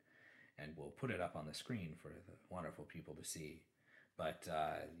 but, and we'll put it up on the screen for the wonderful people to see. But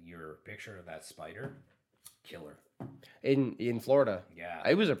your picture of that spider, killer. In Florida. Yeah.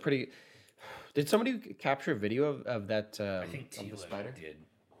 It was a pretty. Did somebody capture a video of that? I think of the Tila spider did.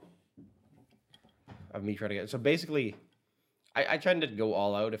 of me trying to get. So basically, I tried to go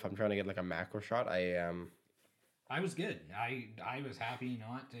all out if I'm trying to get like a macro shot. I was good. I was happy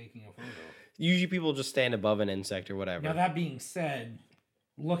not taking a photo. Usually people just stand above an insect or whatever. Now, that being said,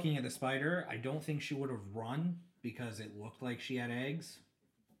 looking at the spider, I don't think she would have run because it looked like she had eggs.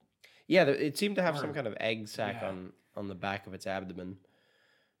 Yeah, it seemed to have Or- some kind of egg sac yeah. on the back of its abdomen.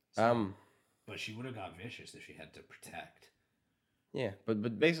 So, but she would have got vicious if she had to protect. Yeah,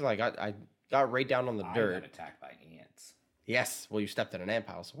 but basically I got right down on the I dirt. got attacked by ants. Yes, well you stepped in an ant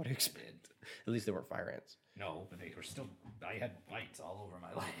pile, so what do you expect? At least they weren't fire ants. No, but they were still. I had bites all over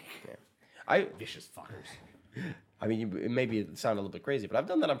my leg. Yeah. Vicious fuckers. I mean, maybe it sounded a little bit crazy, but I've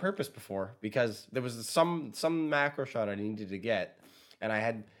done that on purpose before because there was some macro shot I needed to get, and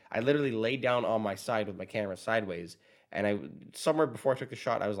I literally laid down on my side with my camera sideways, and somewhere before I took the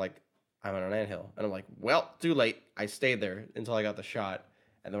shot, I was like, I'm on an anthill, and I'm like, well, too late. I stayed there until I got the shot,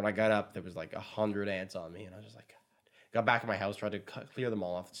 and then when I got up, there was like 100 ants on me, and I was just like, God. Got back in my house, tried to clear them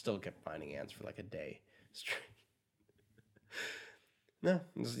all off, still kept finding ants for like a day straight. No,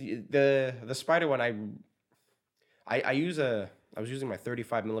 the spider one I was using my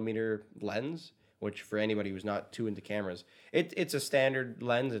 35 millimeter lens, which for anybody who's not too into cameras, it's a standard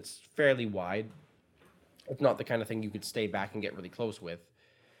lens. It's fairly wide. It's not the kind of thing you could stay back and get really close with,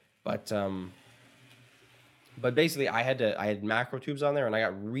 but basically I had macro tubes on there and I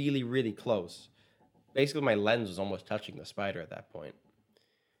got really really close. Basically my lens was almost touching the spider at that point.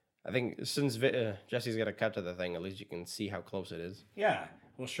 I think since Jesse's got a cut to the thing, at least you can see how close it is. Yeah,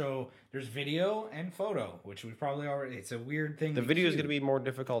 we'll show. There's video and photo, which we probably already. It's a weird thing. The video is going to be more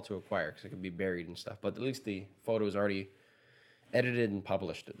difficult to acquire because it can be buried and stuff. But at least the photo is already edited and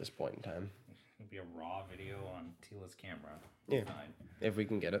published at this point in time. It'll be a raw video on Tila's camera. Yeah, Fine. if we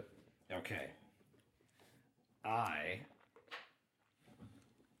can get it. Okay. I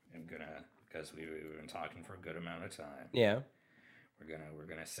am gonna, because we've been talking for a good amount of time. Yeah. We're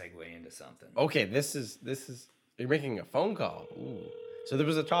gonna segue into something. Okay, this is you're making a phone call. Ooh. So there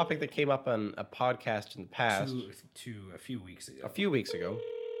was a topic that came up on a podcast in the past, a few weeks ago. a few weeks ago,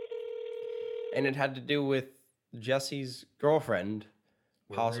 and it had to do with Jesse's girlfriend.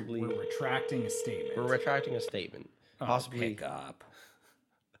 Possibly, we're retracting a statement. We're retracting a statement. Possibly. Pick up.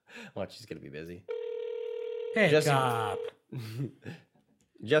 Well, she's gonna be busy. Pick Jesse- up.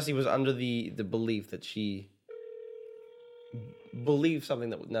 Jesse was under the belief that she believed something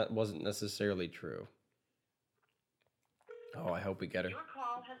that wasn't necessarily true. Oh, I hope we get her.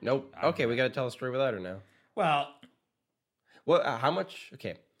 Nope. Okay, we got to tell a story without her now. Well, Well, how much?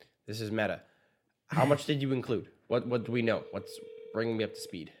 Okay, this is meta. How much did you include? What do we know? What's bringing me up to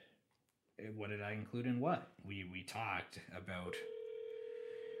speed? what did I include in what? We talked about.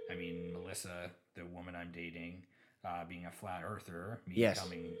 I mean, Melissa, the woman I'm dating, being a flat earther, me Yes.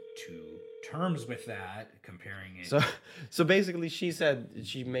 coming to terms with that, comparing it. So basically, she said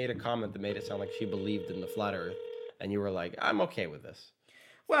she made a comment that made it sound like she believed in the flat Earth, and you were like, "I'm okay with this."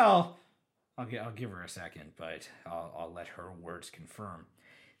 Well, I'll give her a second, but I'll let her words confirm.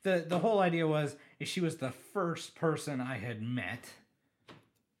 The whole idea was she was the first person I had met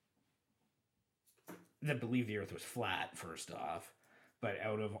that believed the Earth was flat. First off, but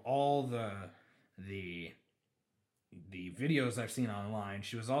out of all the videos I've seen online,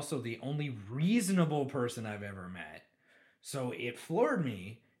 she was also the only reasonable person I've ever met. So it floored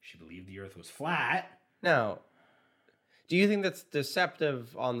me. She believed the Earth was flat. Now, do you think that's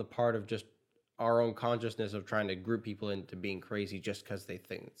deceptive on the part of just our own consciousness of trying to group people into being crazy just because they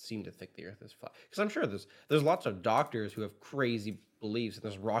seem to think the Earth is flat? Because I'm sure there's lots of doctors who have crazy beliefs, and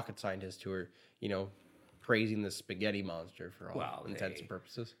there's rocket scientists who are praising the spaghetti monster for all intents and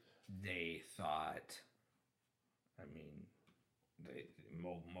purposes. They thought, I mean,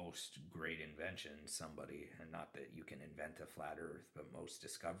 most great inventions, somebody, and not that you can invent a flat Earth, but most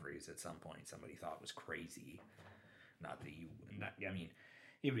discoveries at some point somebody thought was crazy. I mean,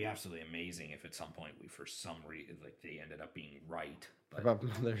 it'd be absolutely amazing if at some point we, for some reason, like they ended up being right. But About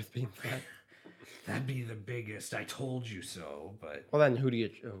the Earth being flat. that'd be the biggest "I told you so." But Well, then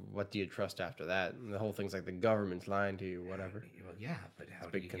what do you trust after that? And the whole thing's like the government's lying to you, whatever. well, yeah, but how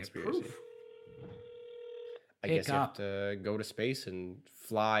do big you conspiracy. get proof? I Pick guess you have to go to space and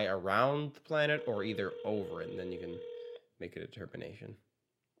fly around the planet or either over it, and then you can make a determination.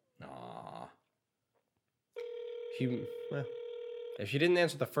 Aw. If she didn't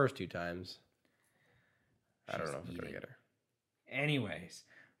answer the first two times, I don't She's know if I'm going to eating. get her. Anyways,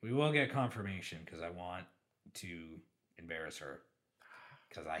 we will get confirmation because I want to embarrass her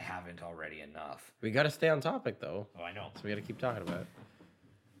because I haven't already enough. We got to stay on topic, though. Oh, I know. So we got to keep talking about it.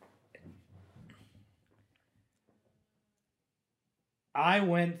 I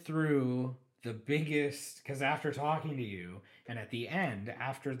went through the biggest, because after talking to you, and at the end,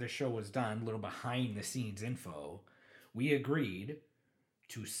 after the show was done, little behind the scenes info, we agreed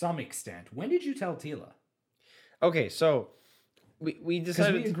to some extent. When did you tell Tila? Okay, so we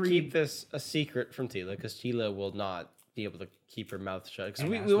decided to agreed- keep this a secret from Tila because Tila will not be able to keep her mouth shut. Because And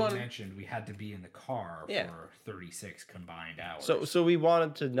we as wanted, mentioned, we had to be in the car Yeah. for 36 combined hours. so we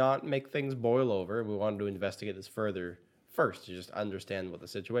wanted to not make things boil over. We wanted to investigate this further first to just understand what the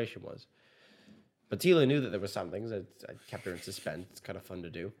situation was. But Tila knew that there was something. So I kept her in suspense. It's kind of fun to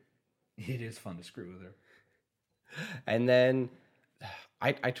do. It is fun to screw with her. And then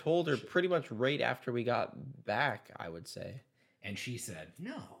I told her pretty much right after we got back, I would say. And she said,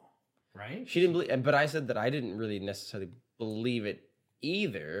 no, right? She didn't believe, but I said that I didn't really necessarily believe it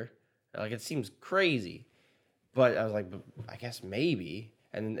either. Like, it seems crazy. But I was like, but I guess maybe.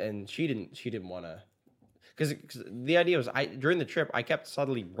 And she didn't want to. Because the idea was, during the trip, I kept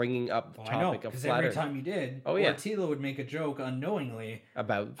subtly bringing up the Well, I know, topic of because flat every Earth. time you did, Oh, yeah. Tila would make a joke unknowingly.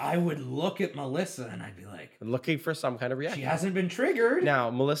 About I would look at Melissa and I'd be like, looking for some kind of reaction. she hasn't been triggered. Now,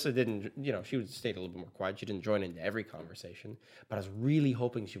 Melissa didn't, she would stay a little bit more quiet. She didn't join into every conversation. But I was really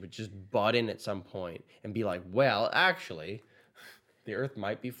hoping she would just butt in at some point and be like, well, actually, the Earth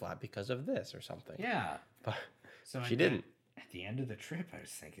might be flat because of this or something. Yeah. But So she didn't. At the end of the trip, I was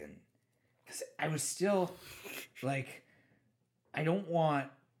thinking, because I was still like, I don't want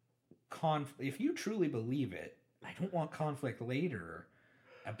conflict. If you truly believe it, I don't want conflict later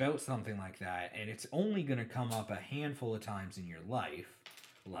about something like that. And it's only going to come up a handful of times in your life.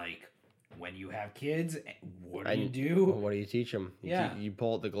 Like when you have kids, what do you do? Well, what do you teach them? You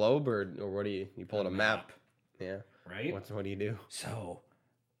pull out the globe or what do you pull out a map? Yeah. Right? What do you do? So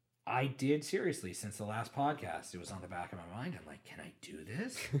I did seriously since the last podcast. It was on the back of my mind. I'm like, can I do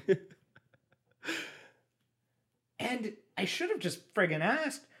this? And I should have just friggin'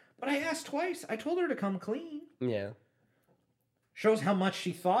 asked, but I asked twice. I told her to come clean. Yeah. Shows how much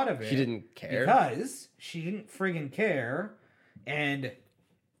she thought of it. She didn't care. Because she didn't friggin' care. And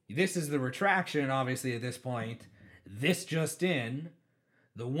this is the retraction, obviously, at this point. This just in,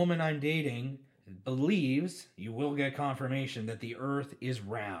 the woman I'm dating believes you will get confirmation that the Earth is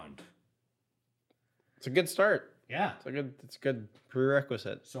round. It's a good start. Yeah. It's a good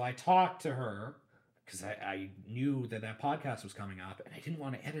prerequisite. So I talked to her because I knew that podcast was coming up, and I didn't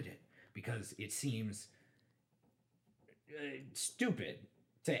want to edit it because it seems stupid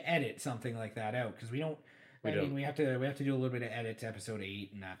to edit something like that out because we don't. I mean, we have to do a little bit of edit to episode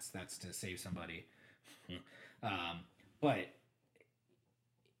 8, and that's to save somebody. But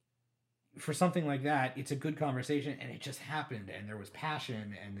for something like that, it's a good conversation, and it just happened, and there was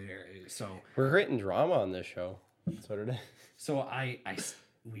passion, and so we're creating drama on this show. That's what it is. So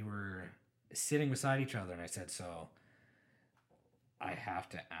we were sitting beside each other, and I said, "So I have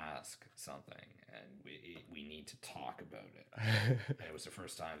to ask something, and we need to talk about it." And it was the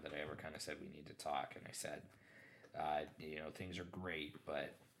first time that I ever kind of said we need to talk, and I said, things are great,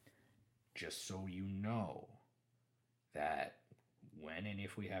 but just so you know that when and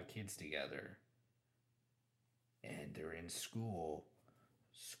if we have kids together and they're in school,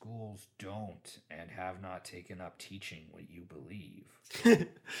 schools don't and have not taken up teaching what you believe.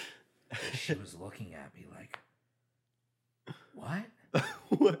 She was looking at me like, what?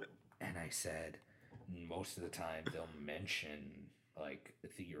 What? And I said, most of the time they'll mention like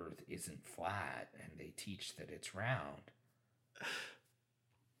the Earth isn't flat and they teach that it's round.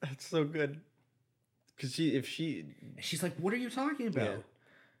 That's so good. Because she's like, what are you talking about? Yeah.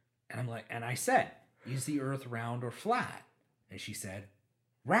 And I'm like, and I said, is the Earth round or flat? And she said,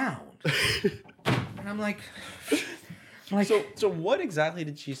 round. And I'm like, so what exactly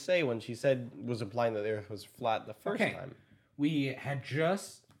did she say when she was implying that the Earth was flat the first time? We had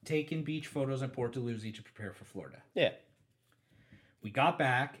just taken beach photos in Port Dalhousie to prepare for Florida. Yeah. We got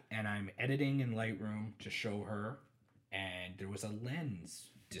back, and I'm editing in Lightroom to show her, and there was a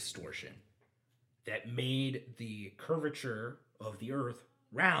lens distortion that made the curvature of the Earth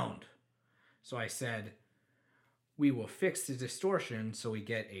round. So I said, we will fix the distortion so we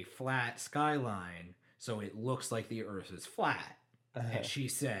get a flat skyline so it looks like the Earth is flat. Uh-huh. And she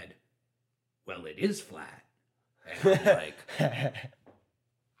said, well, it is flat. And I'm like,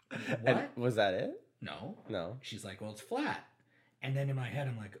 what? And was that it? No. She's like, well, it's flat. And then in my head,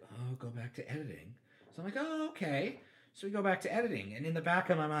 I'm like, oh, go back to editing. So I'm like, oh, okay. So we go back to editing. And in the back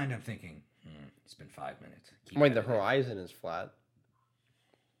of my mind, I'm thinking, it's been 5 minutes. Wait, the horizon is flat.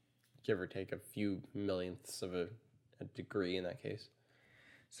 Give or take a few millionths of a degree in that case.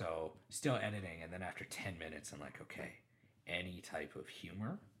 So still editing. And then after 10 minutes, I'm like, okay, any type of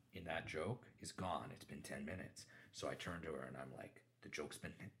humor in that joke is gone. It's been 10 minutes. So I turn to her and I'm like, the joke's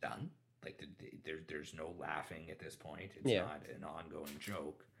been done? Like, there's no laughing at this point. It's not an ongoing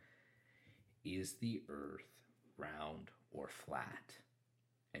joke. Is the Earth round or flat?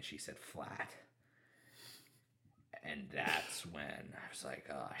 And she said flat. And that's when I was like,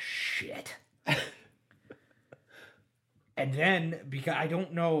 oh, shit. And then, because I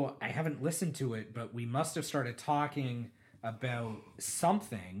don't know, I haven't listened to it, but we must have started talking about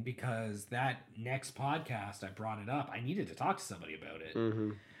something because that next podcast, I brought it up. I needed to talk to somebody about it.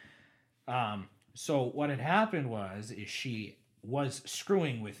 Mm-hmm. So what had happened is she was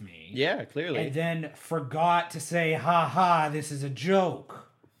screwing with me. Yeah, clearly. And then forgot to say, ha ha, this is a joke.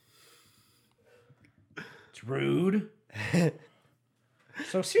 It's rude.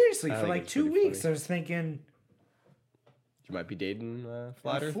 So seriously, for like 2 weeks, funny. I was thinking... You might be dating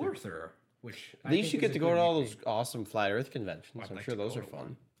Flat Earth. Earther. Which at least you get to go to all those awesome Flat Earth conventions. Well, I'm sure those are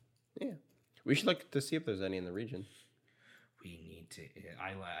fun. Yeah. We should look to see if there's any in the region. We need to...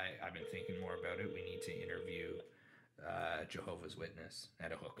 I've been thinking more about it. We need to interview Jehovah's Witness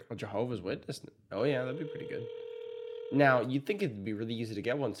at a hooker. A Jehovah's Witness? Oh, yeah, that'd be pretty good. Now, you'd think it'd be really easy to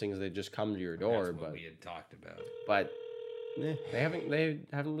get one, seeing as they just come to your door. That's what we had talked about. But they haven't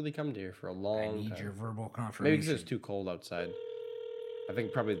really come to here for a long time. I need your verbal confirmation. Maybe because it's too cold outside. I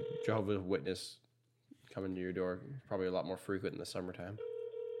think probably Jehovah's Witness coming to your door probably a lot more frequent in the summertime.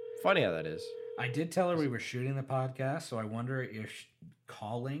 Funny how that is. I did tell her we were shooting the podcast, so I wonder if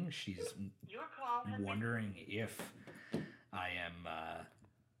she's wondering if I am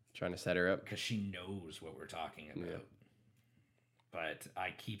trying to set her up because she knows what we're talking about. Yeah. But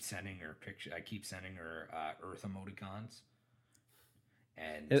I keep sending her Earth emoticons.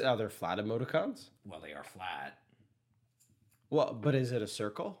 And are there flat emoticons? Well, they are flat. Well, but is it a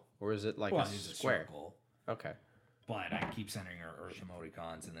circle or is it like a square? Circle. Okay. But I keep sending her Earth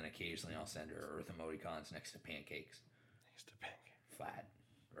emoticons, and then occasionally I'll send her Earth emoticons next to pancakes. Next to pancakes. Flat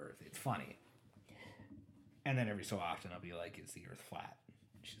Earth. It's funny. And then every so often I'll be like, "Is the Earth flat?"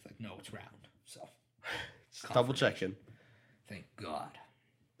 And she's like, "No, it's round." So just double checking. Thank God.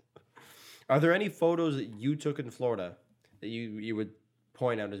 Are there any photos that you took in Florida that you would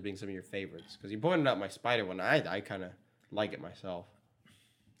point out as being some of your favorites? Because you pointed out my spider one. I kind of like it myself.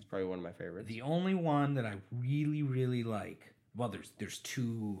 It's probably one of my favorites. The only one that I really, really like. Well, there's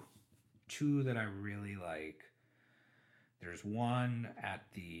two that I really like. There's one at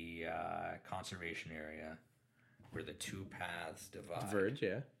the conservation area where the two paths divide. Verge,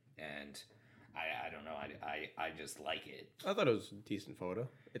 yeah. And I don't know. I just like it. I thought it was a decent photo.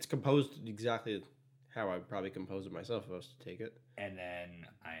 It's composed exactly how I'd probably compose it myself if I was to take it. And then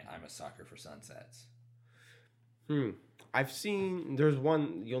I'm a sucker for sunsets. I've seen, there's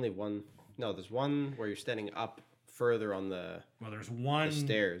one, the only one, no, there's one where you're standing up further on the, There's one the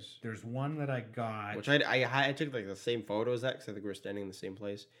stairs. There's one that I got. Which I took like the same photo as that because I think we were standing in the same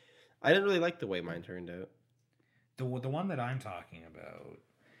place. I didn't really like the way mine turned out. The one that I'm talking about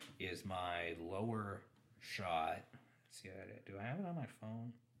is my lower shot. See, do I have it on my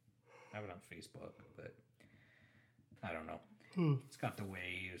phone? I have it on Facebook, but I don't know. It's got the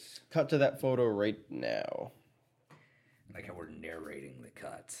waves. Cut to that photo right now. Like how we're narrating the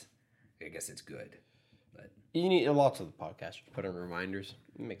cuts. I guess it's good, but You need lots of the podcast. You put in reminders.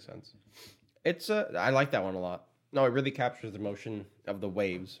 It makes sense. It's I like that one a lot. No, it really captures the motion of the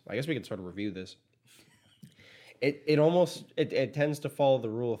waves. I guess we can sort of review this. It almost tends to follow the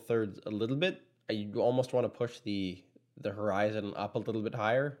rule of thirds a little bit. You almost want to push the horizon up a little bit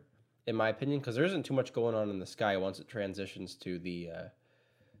higher, in my opinion, because there isn't too much going on in the sky once it transitions to the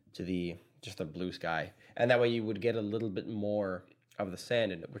just the blue sky, and that way you would get a little bit more of the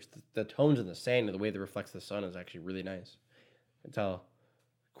sand in it, which the tones in the sand and the way that reflects the sun is actually really nice. You can tell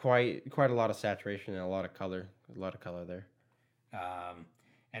quite a lot of saturation and a lot of color. There's a lot of color there.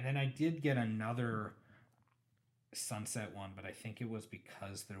 And then I did get another sunset one, but I think it was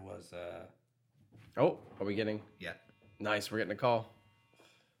because there was a... Oh, are we getting... Yeah. Nice, we're getting a call.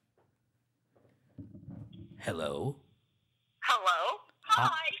 Hello? Hello?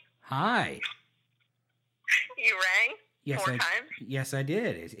 Hi. Hi. You rang? Yes, 4 times? Yes, I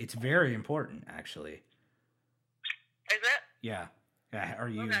did. It's very important, actually. Is it? Yeah. Are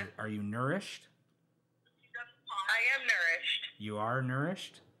you Okay. Are you nourished? I am nourished. You are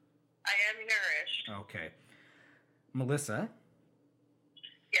nourished? I am nourished. Okay. Melissa,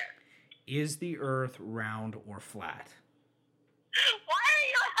 Yes. is the earth round or flat? Why are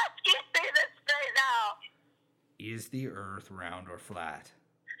you asking me this right now? Is the earth round or flat?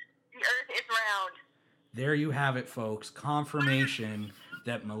 The earth is round. There you have it, folks. Confirmation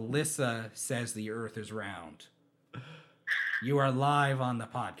that Melissa says the earth is round. You are live on the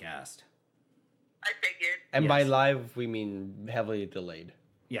podcast. I figured. And by Yes. live, we mean heavily delayed.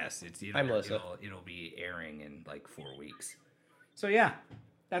 Yes, Hi, Melissa. it'll be airing in like 4 weeks. So yeah,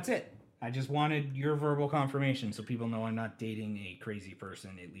 that's it. I just wanted your verbal confirmation so people know I'm not dating a crazy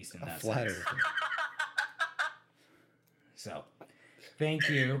person, at least in that Flat sense. earth. So, thank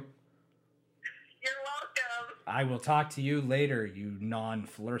you. You're welcome. I will talk to you later, you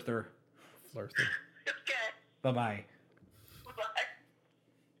non-flirter. Flirting. Okay. Bye-bye. Bye.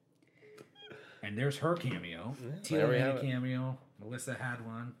 And there's her cameo. there Tila we had have a it. cameo. Melissa had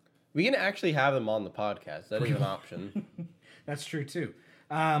one. We can actually have them on the podcast. That is an option. That's true too.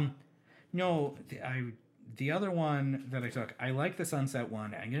 No, the other one that I took, I like the sunset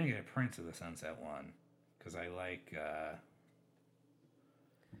one. I'm gonna get a print of the sunset one because I like.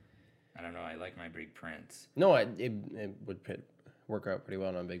 I don't know. I like my big prints. No, it would work out pretty well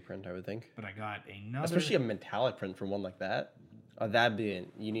on a big print, I would think. But I got another. Especially a metallic print for one like that. That'd be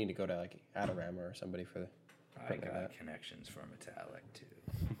you need to go to like Adorama or somebody for I print like got that. connections for metallic too.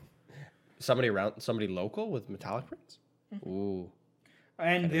 Somebody local with metallic prints. Ooh,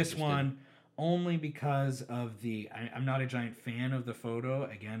 And Kinda this interested. one, only because of I'm not a giant fan of the photo.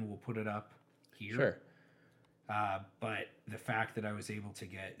 Again, we'll put it up here. sure. But the fact that I was able to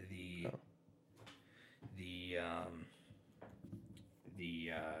get the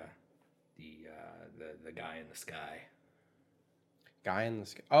guy in the sky. Guy in the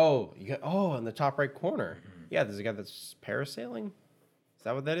sky. Oh, you got in the top right corner. Yeah, there's a guy that's parasailing. Is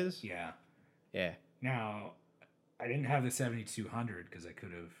that what that is? Yeah. Yeah. Now, I didn't have the 7200 because I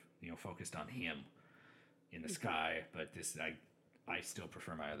could have focused on him in the sky, but this I still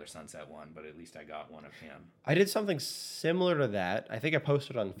prefer my other sunset one, but at least I got one of him. I did something similar to that. I think I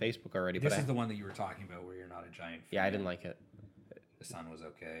posted on Facebook already. This but is the one that you were talking about where you're not a giant fan. yeah, I didn't like it. The sun was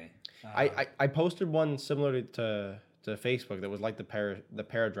okay. I posted one similar to Facebook that was like the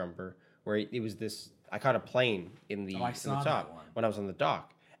paradrumper, where it was this. I caught a plane in the, I in saw the that top one. when I was on the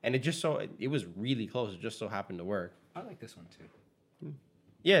dock, and it was really close. It just so happened to work. I like this one too.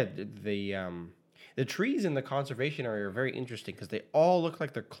 Yeah, The trees in the conservation area are very interesting because they all look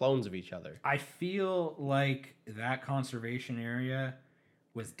like they're clones of each other. I feel like that conservation area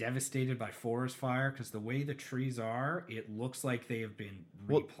was devastated by forest fire because the way the trees are, it looks like they have been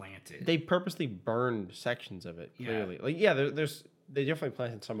replanted. They purposely burned sections of it. Clearly, they definitely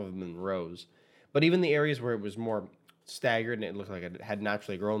planted some of them in rows, but even the areas where it was more staggered and it looked like it had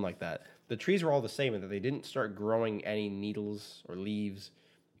naturally grown like that, the trees were all the same, and that they didn't start growing any needles or leaves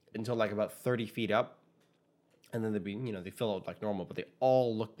until like about 30 feet up, and then they fill out like normal, but they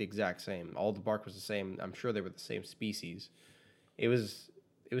all looked the exact same. All the bark was the same. I'm sure they were the same species. It was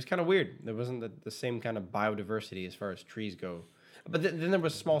kind of weird. There wasn't the same kind of biodiversity as far as trees go. But then there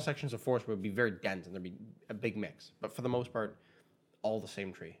was small sections of forest where it would be very dense and there'd be a big mix. But for the most part, all the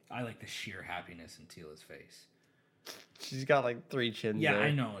same tree. I like the sheer happiness in Tila's face. She's got like 3 chins. Yeah, there.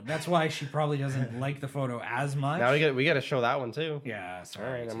 I know. That's why she probably doesn't like the photo as much. Now we got to show that one too. Yeah, sorry.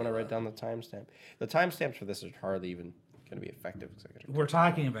 All right, I'm gonna write down the timestamp. The timestamps for this are hardly even gonna be effective. We're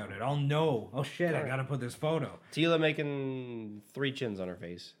talking about it. I'll know. Oh shit! I gotta put this photo. Tila making 3 chins on her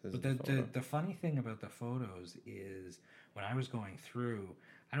face. But the funny thing about the photos is when I was going through,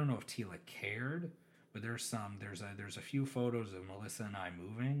 I don't know if Tila cared, but there's a few photos of Melissa and I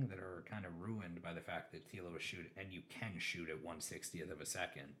moving that are kind of ruined by the fact that Tila was shooting, and you can shoot at 1/60th of a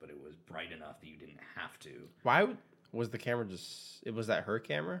second, but it was bright enough that you didn't have to. Why was the camera was that her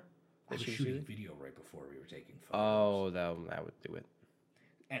camera? I was shooting video right before we were taking photos. Oh, that would do it.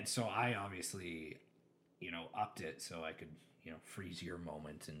 And so I obviously, upped it so I could, freeze your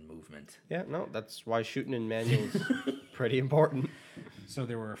moment and movement. Yeah, no, that's why shooting in manual is pretty important. So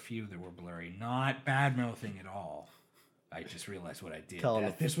there were a few that were blurry. Not bad-mouthing at all. I just realized what I did.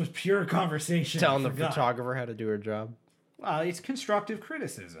 This was pure conversation. Telling the photographer how to do her job. Well, it's constructive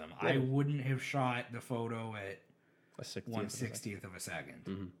criticism. Yeah. I wouldn't have shot the photo at 1/60th of a second.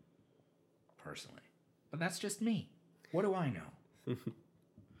 Mm-hmm. Personally. But that's just me. What do I know?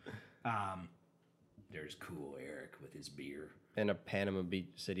 There's cool Eric with his beer. And a Panama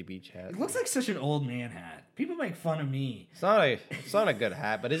City Beach hat. It looks like such an old man hat. People make fun of me. It's not a good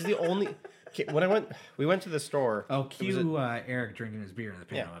hat, but it's the only... we went to the store. Oh, cue Eric drinking his beer in the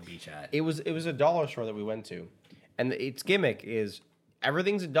Panama Beach hat. It was a dollar store that we went to. And its gimmick is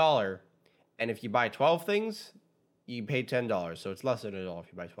everything's $1, and if you buy 12 things, you pay $10. So it's less than $1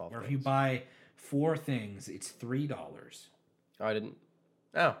 if you buy 12 things. Or if you buy 4 things, it's $3.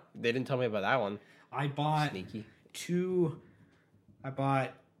 Oh, they didn't tell me about that one. I bought Sneaky. I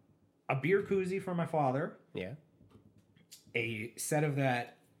bought a beer koozie for my father. Yeah. A set of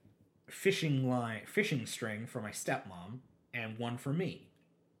that fishing string for my stepmom, and one for me,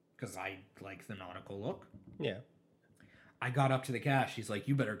 because I like the nautical look. Yeah. I got up to the cash. He's like,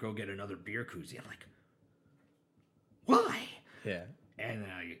 "You better go get another beer koozie." I'm like, "Why?" Yeah. And then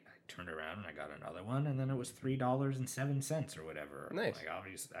I turned around and I got another one, and then it was $3.07 or whatever. Nice. Like,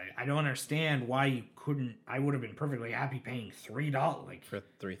 obviously, I don't understand why you couldn't. I would have been perfectly happy paying $3 for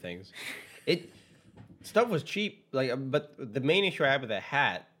 3 things. Stuff was cheap, but the main issue I had with that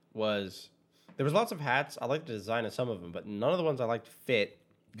hat was there was lots of hats. I liked the design of some of them, but none of the ones I liked fit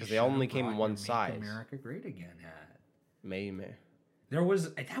because they only came in one size. Make America Great Again hat. Maybe. There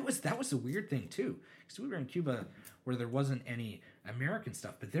was that was a weird thing too, because we were in Cuba where there wasn't any American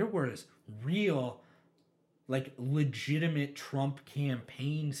stuff, but there was real, legitimate Trump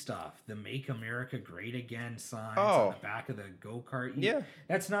campaign stuff. The "Make America Great Again" signs on the back of the go-kart. Yeah,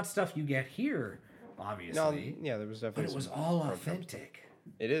 that's not stuff you get here, obviously. No, there was definitely. But it was all authentic.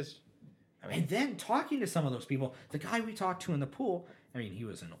 It is. And then talking to some of those people, the guy we talked to in the pool. I mean, he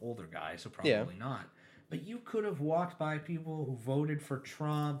was an older guy, so probably not. But you could have walked by people who voted for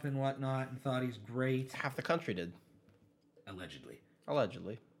Trump and whatnot and thought he's great. Half the country did.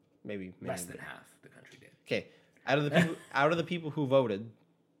 Allegedly. Maybe less than half the country did. Okay. Out of the people who voted,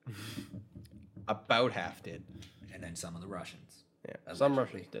 about half did. And then some of the Russians. Yeah. Allegedly. Some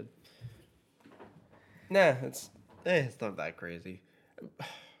Russians did. Nah, it's not that crazy.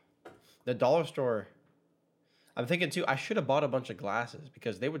 The dollar store, I'm thinking too, I should have bought a bunch of glasses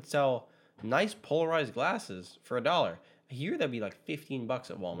because they would sell nice polarized glasses for $1. Here that'd be like $15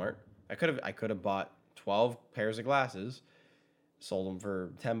 at Walmart. I could have bought 12 pairs of glasses, sold them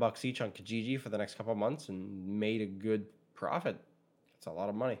for $10 each on Kijiji for the next couple of months, and made a good profit. That's a lot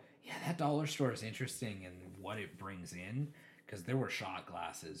of money. Yeah, that dollar store is interesting in what it brings in, because there were shot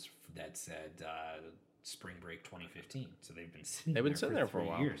glasses that said Spring Break 2015, so they've been sitting there for a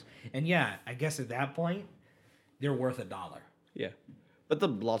while. Years. And yeah, I guess at that point they're worth $1. Yeah. But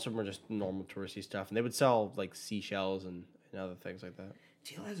lots of them are just normal touristy stuff. And they would sell seashells and other things like that.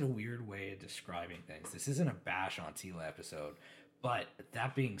 Tila has a weird way of describing things. This isn't a bash on Tila episode. But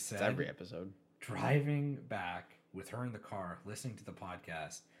that being said... It's every episode. driving back with her in the car, listening to the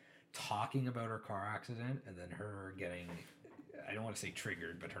podcast, talking about her car accident, and then her getting, I don't want to say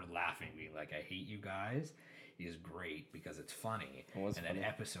triggered, but her laughing, being like, I hate you guys, is great because it's funny. It was and funny. then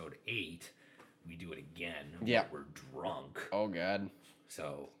episode 8, we do it again. Yeah. Where we're drunk. Oh, God.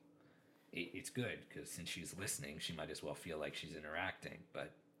 So it's good because since she's listening, she might as well feel like she's interacting.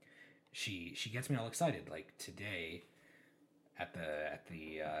 But she gets me all excited. Like today at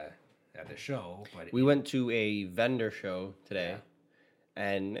the show. But We went to a vendor show today. Yeah.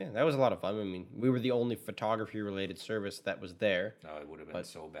 And that was a lot of fun. I mean, we were the only photography-related service that was there. No, it would have been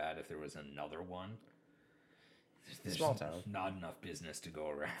so bad if there was another one. There's Small town. Not enough business to go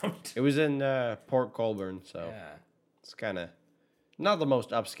around. It was in Port Colborne, so Yeah. it's kind of not the most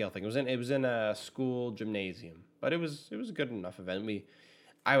upscale thing. It was in a school gymnasium, but it was a good enough event.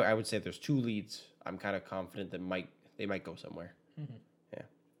 I would say there's 2 leads. I'm kind of confident that they might go somewhere.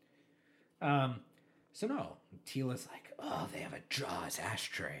 Yeah. So no, Tila's like, oh, they have a Jaws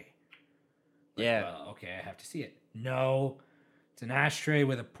ashtray. Yeah. Well, okay, I have to see it. No, it's an ashtray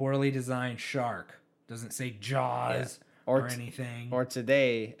with a poorly designed shark. Doesn't say Jaws or anything. Or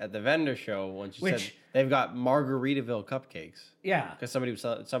today at the vendor show, when she said Which- they've got Margaritaville cupcakes Yeah, because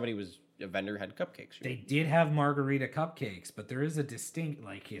a vendor had cupcakes. they did have margarita cupcakes, but there is a distinct,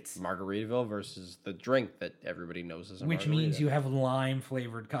 like it's, Margaritaville versus the drink that everybody knows as a which margarita. means you have lime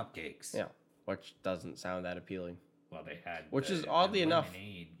flavored cupcakes. Yeah, which doesn't sound that appealing. Well, they had, Which is the oddly enough,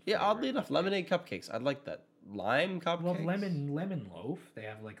 lemonade Yeah, flavored oddly enough, cupcakes. lemonade cupcakes. I'd like that. Lime cupcakes. Well, lemon loaf. They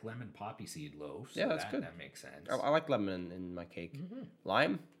have like lemon poppy seed loaves. Yeah, that's good. That makes sense. I like lemon in my cake. Mm-hmm.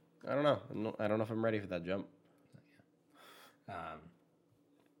 Lime? I don't know. I don't know if I'm ready for that jump.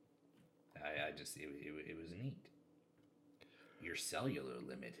 I just it was neat. Your cellular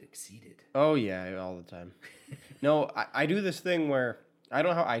limit exceeded. Oh yeah, all the time. No, I do this thing where I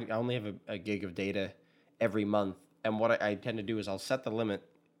only have a gig of data every month, and what I tend to do is I'll set the limit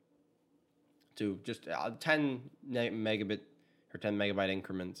to just 10 megabit or 10 megabyte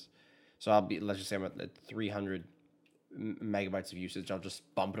increments. So let's just say I'm at 300 megabytes of usage. I'll just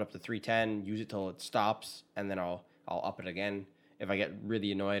bump it up to 310, use it till it stops, and then I'll up it again. If I get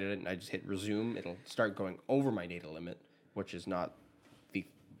really annoyed at it and I just hit resume, it'll start going over my data limit, which is not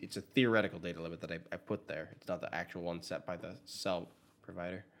it's a theoretical data limit that I put there. It's not the actual one set by the cell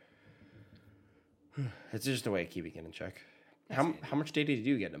provider. It's just a way of keeping it in check. How much data do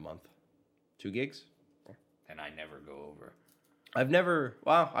you get in a month? 2 gigs? And I never go over.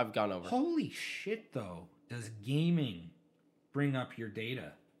 I've gone over. Holy shit, though. Does gaming bring up your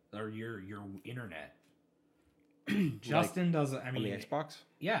data or your internet? Justin does. I On mean, the Xbox?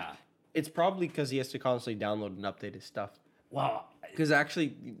 yeah. It's probably because he has to constantly download and update his stuff. Well, Because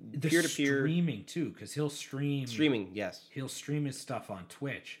actually, the peer-to-peer streaming too, because he'll stream. streaming, yes. He'll stream his stuff on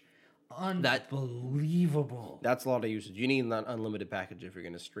Twitch. Unbelievable. That's a lot of usage. You need an unlimited package if you're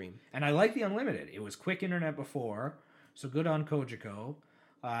going to stream. And I like the unlimited. It was quick internet before, so good on Kojiko.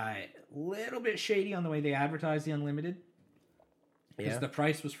 Little bit shady on the way they advertised the unlimited. Because Yeah. the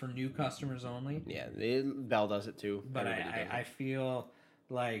price was for new customers only. Yeah, Bell does it too. But Everybody does it. I feel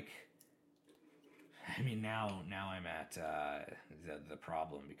like, I mean, now I'm at the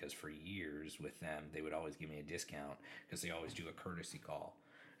problem because for years with them, they would always give me a discount because they always do a courtesy call.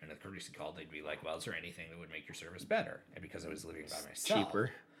 And a courtesy call, they'd be like, well, is there anything that would make your service better? And because I was living by myself,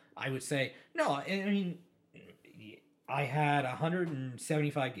 Cheaper. I would say, no, I mean, I had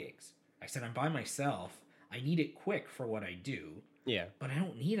 175 gigs. I said, I'm by myself. I need it quick for what I do, Yeah. but I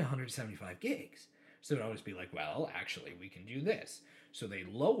don't need 175 gigs. So it'd always be like, well, actually, we can do this. So they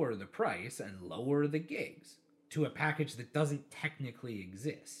lower the price and lower the gigs to a package that doesn't technically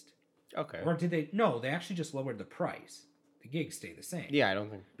exist. Okay. Or did they? No, they actually just lowered the price. The gigs stay the same. Yeah, I don't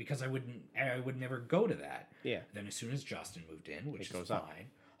think. Because I would never go to that. Yeah. Then as soon as Justin moved in, which It is goes fine. up.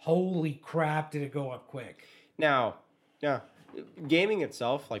 Holy crap, did it go up quick? Now, gaming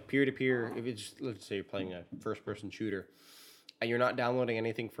itself, like peer-to-peer, if it's, let's say you're playing a first-person shooter, and you're not downloading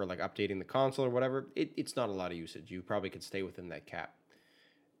anything for like updating the console or whatever, it's not a lot of usage. You probably could stay within that cap.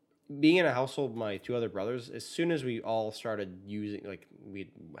 Being in a household with my 2 other brothers, as soon as we all started using, like,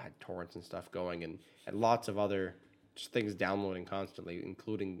 we had torrents and stuff going and lots of other just things downloading constantly,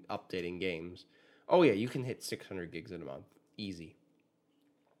 including updating games. Oh yeah, you can hit 600 gigs in a month. Easy.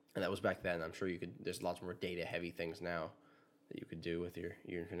 And that was back then. I'm sure you could, there's lots more data heavy things now that you could do with your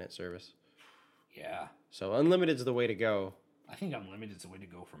internet service. Yeah. So unlimited's the way to go. I think unlimited is the way to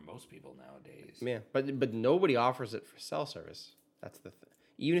go for most people nowadays. Yeah, but nobody offers it for cell service. That's the thing.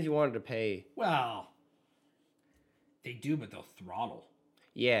 Even if you wanted to pay. Well, they do, but they'll throttle.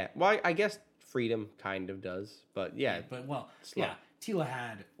 Yeah, well, I guess Freedom kind of does, but yeah. But well, Slow. yeah, Tila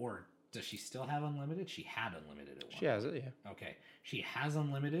had, or Does she still have unlimited? She had unlimited at one. She has it, yeah. Okay. She has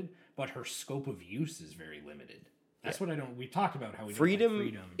unlimited, but her scope of use is very limited. That's what I don't. We talked about how we Freedom, don't like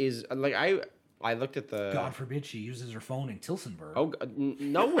freedom. is like I looked at the. God forbid she uses her phone in Tilsonburg. Oh,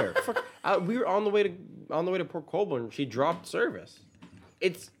 nowhere. We were on the way to Port Colborne. She dropped service.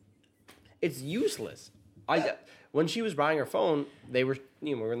 It's useless. When she was buying her phone, they were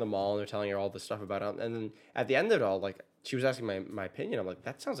we were in the mall and they're telling her all this stuff about it. And then at the end of it all, like she was asking my opinion. I'm like,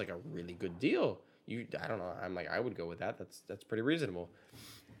 that sounds like a really good deal. I don't know. I'm like, I would go with that. That's pretty reasonable.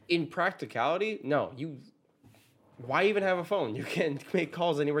 In practicality, no. Why even have a phone? You can make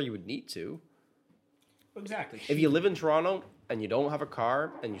calls anywhere you would need to. Exactly. If you live in Toronto and you don't have a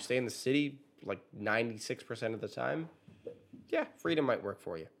car and you stay in the city like 96% of the time, yeah, Freedom might work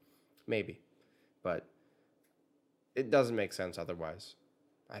for you. Maybe. But it doesn't make sense otherwise,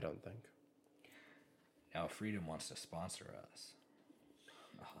 I don't think. Now, if Freedom wants to sponsor us,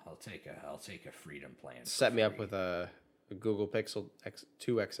 I'll take a Freedom plan. Set me up with a Google Pixel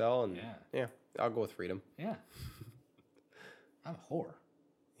 2 XL and yeah, I'll go with Freedom. Yeah. I'm a whore.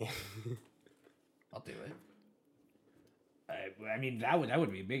 I'll do it. I mean, that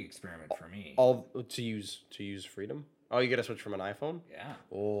would be a big experiment for me. All to use Freedom? Oh, you gotta switch from an iPhone? Yeah.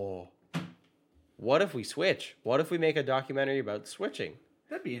 Oh. What if we switch? What if we make a documentary about switching?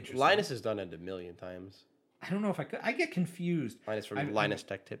 That'd be interesting. Linus has done it a million times. I don't know if I could. I get confused. Linus from Linus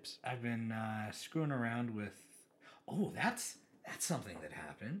Tech Tips. I've been screwing around with. Oh, that's something that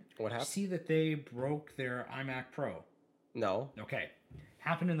happened. What happened? See that they broke their iMac Pro. No. Okay.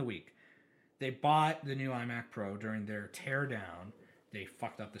 Happened in the week. They bought the new iMac Pro during their tear down. They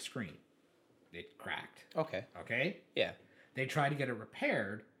fucked up the screen. It cracked. Okay. Okay? Yeah. They tried to get it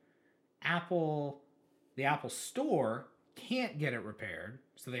repaired. The Apple Store can't get it repaired,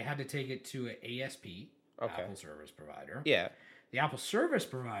 so they had to take it to an ASP, Apple Service Provider. Yeah. The Apple Service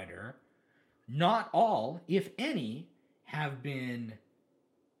Provider, not all, if any, have been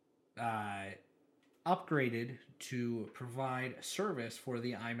upgraded to provide service for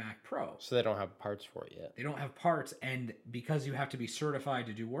the iMac Pro. So they don't have parts for it yet. They don't have parts, and because you have to be certified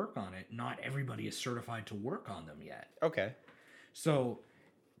to do work on it, not everybody is certified to work on them yet. Okay. So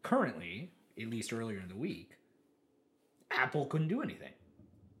currently, at least earlier in the week, Apple couldn't do anything.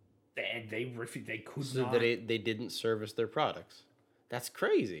 They could So not. they didn't service their products. That's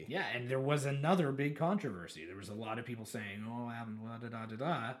crazy. Yeah, and there was another big controversy. There was a lot of people saying, "Oh, I haven't da da da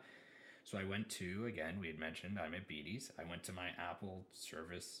da." So I went to, again, we had mentioned I'm at Beatty's. I went to my Apple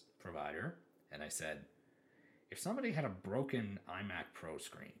Service Provider and I said, if somebody had a broken iMac Pro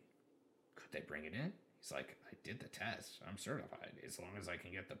screen, could they bring it in? He's like, I did the test. I'm certified as long as I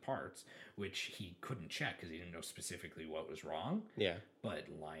can get the parts, which he couldn't check because he didn't know specifically what was wrong. Yeah. But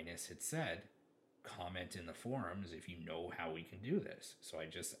Linus had said, comment in the forums if you know how we can do this. So he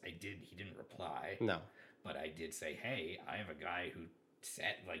didn't reply. No. But I did say, hey, I have a guy who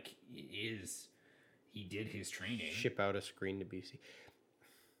said, like, he did his training. Ship out a screen to BC.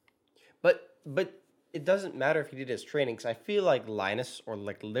 But it doesn't matter if he did his training, because I feel like Linus, or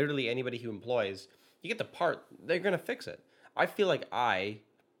like literally anybody who employs, you get the part, they're going to fix it. I feel like I,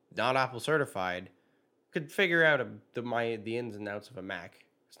 not Apple certified, could figure out the ins and outs of a Mac.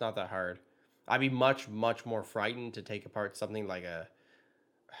 It's not that hard. I'd be much, much more frightened to take apart something like a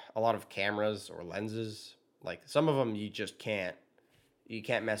lot of cameras or lenses. Like, some of them you just can't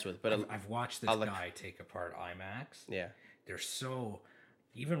mess with. But I've watched this guy take apart iMacs. Yeah. They're so,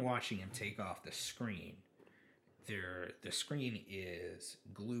 even watching him take off the screen, the screen is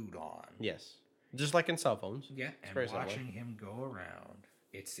glued on. Yes. Just like in cell phones. Yeah, and watching him go around,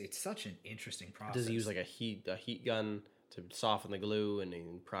 it's such an interesting process. Does he use like a heat gun to soften the glue and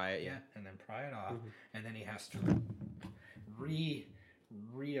then pry it? Yeah, and then pry it off, and then he has to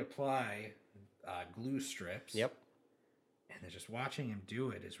reapply glue strips. Yep. And then just watching him do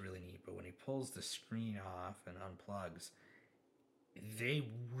it is really neat. But when he pulls the screen off and unplugs, they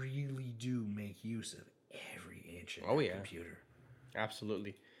really do make use of every inch of the computer.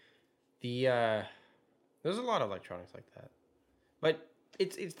 Absolutely. There's a lot of electronics like that, but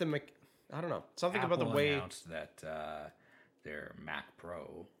it's I don't know, something Apple about the way announced that their Mac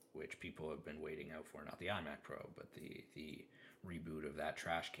Pro, which people have been waiting out for, not the iMac Pro, but the reboot of that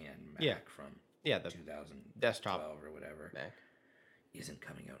trash can Mac from the 2012 desktop or whatever, Mac isn't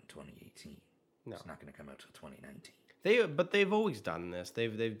coming out in 2018. No, it's not going to come out till 2019. But they've always done this.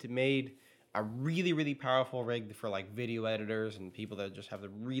 They've made a really, really powerful rig for like video editors and people that just have the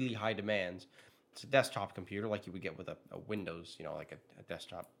really high demands. It's a desktop computer like you would get with a Windows, like a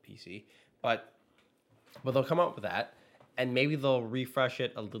desktop PC. But they'll come out with that, and maybe they'll refresh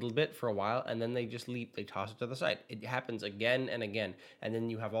it a little bit for a while, and then they just they toss it to the side. It happens again and again, and then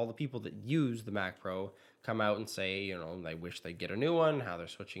you have all the people that use the Mac Pro come out and say, they wish they'd get a new one, how they're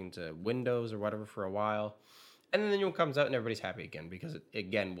switching to Windows or whatever for a while, and then the new one comes out and everybody's happy again because it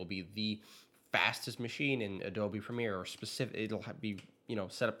again will be the fastest machine in Adobe Premiere, or specific. It'll be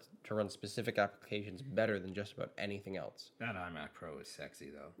set up to run specific applications better than just about anything else. That iMac Pro is sexy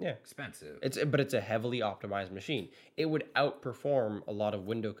though. Yeah, expensive. But it's a heavily optimized machine. It would outperform a lot of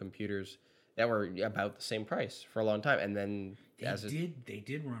Windows computers that were about the same price for a long time, and then they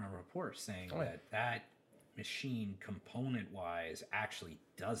did run a report saying that machine component wise actually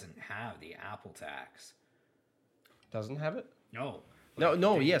doesn't have the Apple tax. Doesn't have it? No.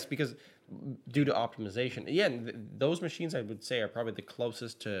 Yes, because due to optimization. Yeah, those machines I would say are probably the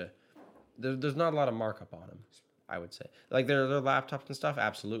closest to. There's not a lot of markup on them, I would say. Like their laptops and stuff,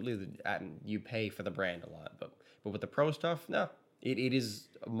 absolutely, you pay for the brand a lot. But with the Pro stuff, no, it is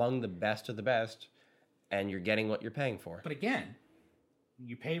among the best of the best, and you're getting what you're paying for. But again,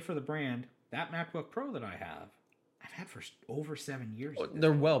 you pay for the brand. That MacBook Pro that I've had for over 7 years.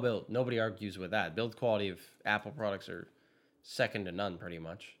 They're well built. Nobody argues with that. Build quality of Apple products are second to none, pretty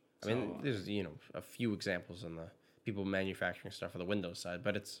much. I mean, there's a few examples in the people manufacturing stuff for the Windows side,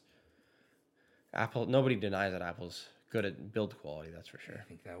 but it's Apple. Nobody denies that Apple's good at build quality. That's for sure. I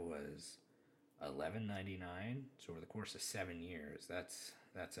think that was $11.99. So over the course of 7 years, that's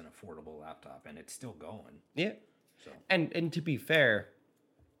an affordable laptop, and it's still going. Yeah. So and to be fair,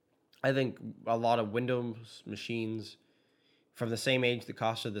 I think a lot of Windows machines from the same age, the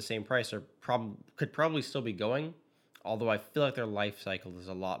cost of the same price, could probably still be going. Although I feel like their life cycle is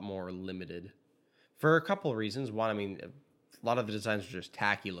a lot more limited for a couple of reasons. One, I mean, a lot of the designs are just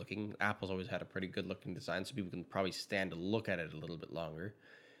tacky looking. Apple's always had a pretty good looking design, so people can probably stand to look at it a little bit longer.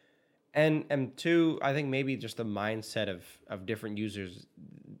 And two, I think maybe just the mindset of different users,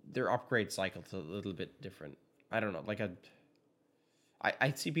 their upgrade cycle's a little bit different. I don't know,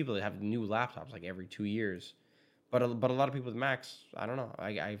 I see people that have new laptops like every 2 years, but a lot of people with Macs, I don't know,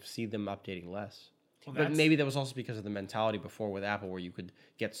 I see them updating less. Well, but maybe that was also because of the mentality before with Apple, where you could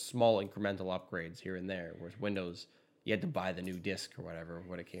get small incremental upgrades here and there, whereas Windows, you had to buy the new disc or whatever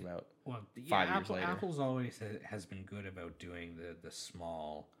when it came out. Well, 5 years later. Apple's always has been good about doing the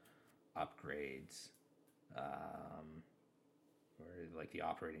small upgrades, or like the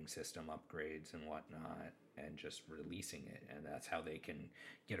operating system upgrades and whatnot, and just releasing it. And that's how they can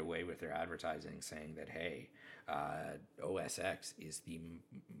get away with their advertising, saying that, hey, OS X is the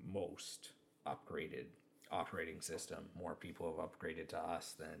most upgraded operating system. More people have upgraded to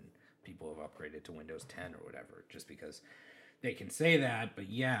us than people have upgraded to Windows 10 or whatever, just because they can say that. But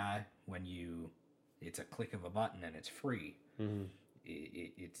yeah, when it's a click of a button and it's free,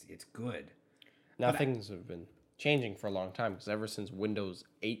 it's good. Now things have been changing for a long time, because ever since Windows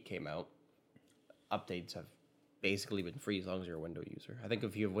 8 came out, updates have basically been free as long as you're a Windows user. I think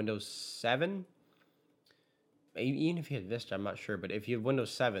if you have Windows 7, even if you had Vista, I'm not sure, but if you have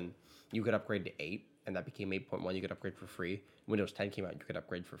Windows 7, you could upgrade to 8, and that became 8.1. You could upgrade for free. Windows 10 came out, you could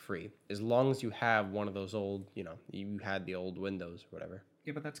upgrade for free. As long as you have one of those old, you had the old Windows or whatever.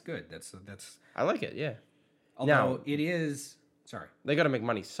 Yeah, but that's good. That's. I like it, yeah. Although now, it is... Sorry. They got to make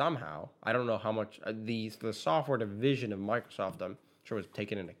money somehow. I don't know how much. The software division of Microsoft, I'm sure, was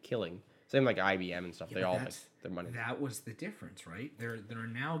taking in a killing. Same like IBM and stuff. They all make their money. That was the difference, right? They're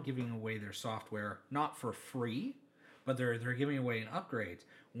now giving away their software not for free, but they're giving away in upgrades.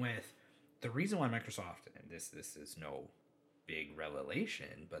 With the reason why Microsoft, and this is no big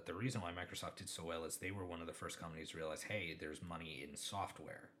revelation, but the reason why Microsoft did so well is they were one of the first companies to realize, hey, there's money in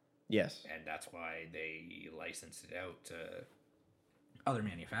software. Yes. And that's why they licensed it out to other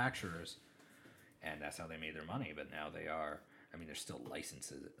manufacturers, and that's how they made their money. But now they are, I mean, there's still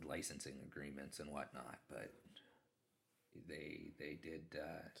licensing agreements and whatnot, but they did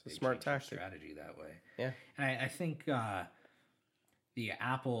it's a smart tactic strategy that way. Yeah. And I think the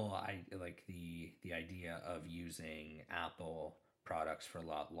Apple, I like the idea of using Apple products for a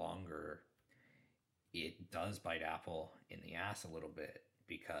lot longer. It does bite Apple in the ass a little bit,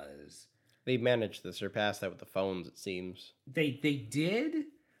 because they managed to surpass that with the phones, it seems. They did,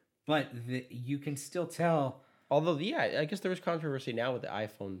 but you can still tell. Although, yeah, I guess there was controversy now with the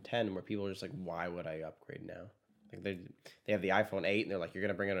iPhone 10, where people are just like, why would I upgrade now? Like they have the iPhone 8, and they're like, you're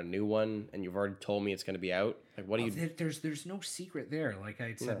going to bring out a new one, and you've already told me it's going to be out. Like, what do you... There's no secret there. Like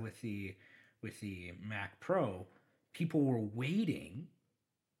I said, with the Mac Pro, people were waiting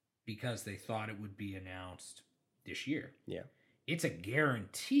because they thought it would be announced this year. Yeah. It's a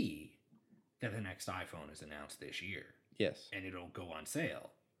guarantee that the next iPhone is announced this year. Yes. And it'll go on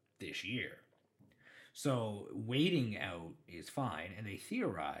sale this year. So waiting out is fine, and they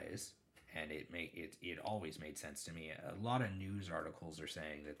theorize, and it always made sense to me. A lot of news articles are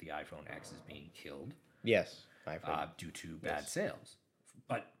saying that the iPhone X is being killed Yes, I've heard. due to bad sales.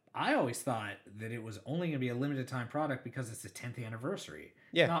 But I always thought that it was only going to be a limited time product because it's the 10th anniversary.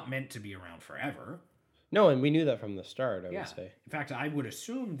 Yeah. It's not meant to be around forever. No, and we knew that from the start, I would say. In fact, I would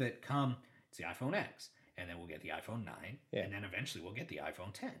assume that it's the iPhone X, and then we'll get the iPhone 9, and then eventually we'll get the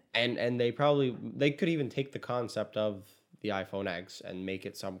iPhone 10. And they could even take the concept of the iPhone X and make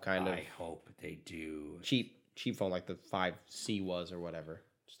it some kind of I hope they do. cheap phone like the 5C was or whatever.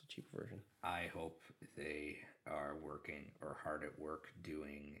 Just a cheaper version. I hope they are working or hard at work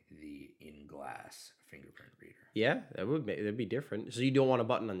doing the in-glass fingerprint reader. Yeah, that'd be different. So you don't want a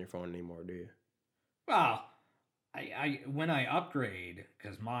button on your phone anymore, do you? Well, I when I upgrade,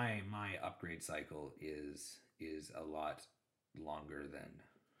 because my upgrade cycle is a lot longer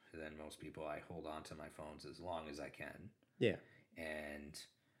than most people. I hold on to my phones as long as I can. Yeah. And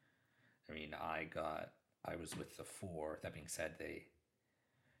I mean, I was with the 4. That being said, the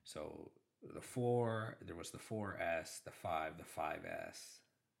 4, there was the 4S, the 5, the 5S,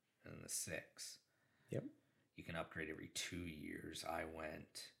 and the 6. Yep. You can upgrade every 2 years. I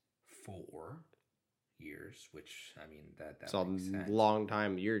went 4 years, which I mean that's a long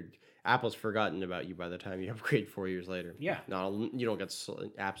time. Apple's forgotten about you by the time you upgrade 4 years later. Yeah. No, you don't get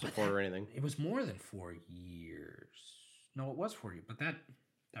app support or anything. It was more than 4 years. No, it was 4 years, but that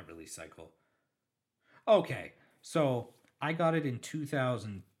release cycle. Okay, so I got it in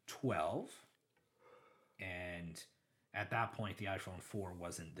 2012, and at that point the iPhone 4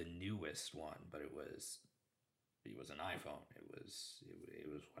 wasn't the newest one, but it was an iPhone. It was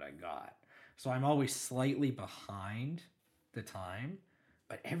what I got. So I'm always slightly behind the time,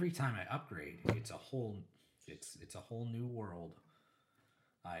 but every time I upgrade, it's a whole new world.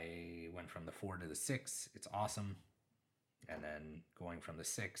 I went from the 4 to the 6. It's awesome. And then going from the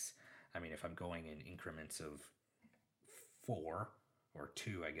 6, I mean, if I'm going in increments of 4 or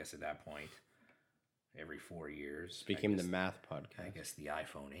 2, I guess at that point, every 4 years. Became the math podcast. I guess the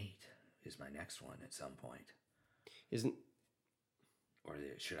iPhone 8 is my next one at some point. Or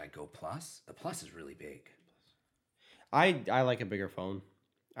should I go Plus? The Plus is really big. I like a bigger phone.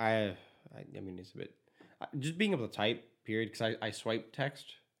 I mean, it's a bit just being able to type. Period. Because I swipe text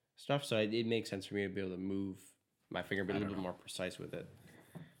stuff, so it makes sense for me to be able to move my finger, be a little bit more precise with it.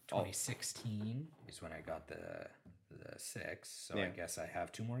 2016 is when I got the 6, so I guess I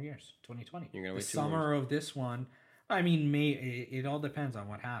have 2 more years. 2020. You're gonna wait 2 summer of this one. I mean, it all depends on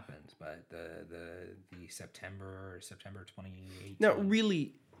what happens, but the September 2018. Now,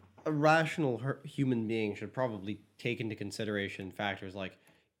 really, a rational human being should probably take into consideration factors like,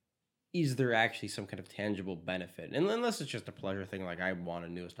 is there actually some kind of tangible benefit? And unless it's just a pleasure thing, like I want a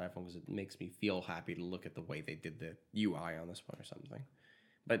newest iPhone because it makes me feel happy to look at the way they did the UI on this one or something.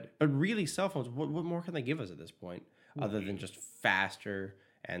 But really, cell phones, what more can they give us at this point other than just faster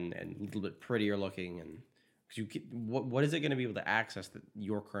and a little bit prettier looking? And because what is it going to be able to access that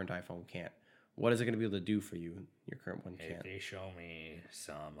your current iPhone can't? What is it going to be able to do for you your current one can't? If they show me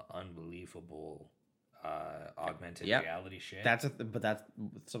some unbelievable augmented reality shit. But that's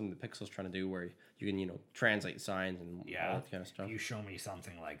something the Pixel's trying to do, where you can translate signs and all that kind of stuff. You show me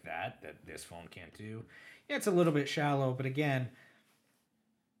something like that this phone can't do. Yeah, it's a little bit shallow, but again,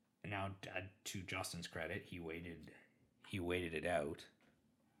 now to Justin's credit, he waited it out.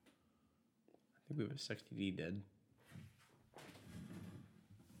 I think we have a 60D dead.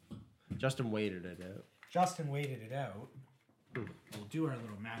 Justin waited it out. We'll do our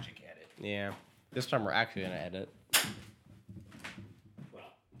little magic edit. Yeah. This time we're actually going to edit.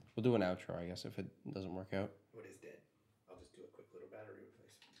 Well, we'll do an outro, I guess, if it doesn't work out. What is dead? I'll just do a quick little battery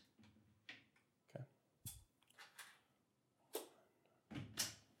replacement. Okay.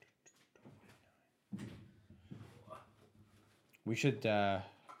 We should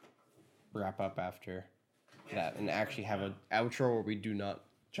wrap up after that and actually have an outro where we do not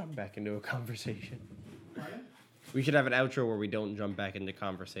jump back into a conversation. Pardon? We should have an outro where we don't jump back into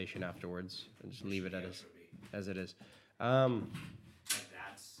conversation afterwards and just leave it as it is. And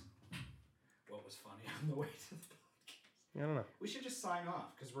that's what was funny on the way to the podcast. I don't know. We should just sign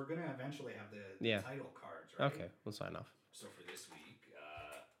off because we're gonna eventually have the title cards, right? Okay, we'll sign off. So for this week,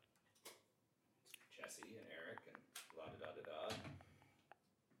 Jesse and Eric and la da da da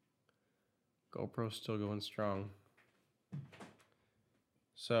da. GoPro's still going strong.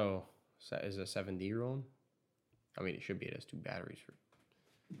 So, is a 7D rolling? I mean, it should be. It has 2 batteries for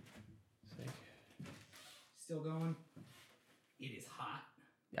sake. Still going. It is hot.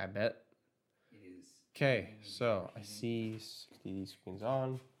 I bet. It is. Okay, so I see 60D screens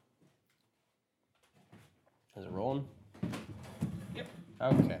on. Is it rolling? Yep.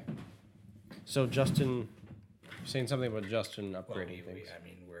 Okay. So Justin, you're saying something about Justin Well, upgrading things. I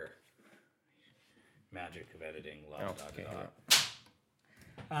mean, we're magic of editing. Okay.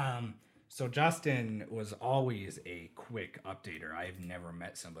 So Justin was always a quick updater. I've never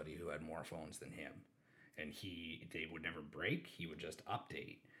met somebody who had more phones than him, and they would never break. He would just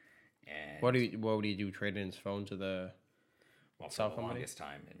update. And What would he do? Trade in his phone to the well, for cell the phone company? longest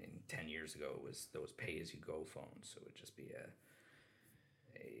time, I mean, 10 years ago, it was those pay-as-you-go phones. So it would just be a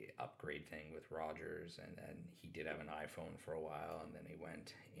upgrade thing with Rogers, and then he did have an iPhone for a while, and then he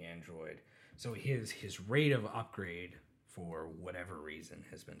went Android. So his rate of upgrade, for whatever reason,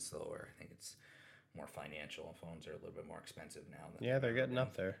 has been slower. I think it's more financial. Phones are a little bit more expensive now. Yeah, they're getting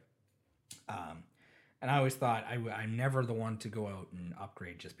up there. And I always thought I'm never the one to go out and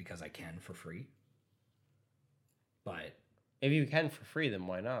upgrade just because I can for free. But If you can for free, then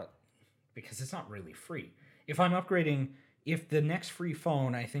why not? because it's not really free. If I'm upgrading, if the next free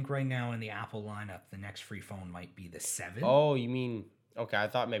phone, I think right now in the Apple lineup, the next free phone might be the 7. Oh, you mean okay? I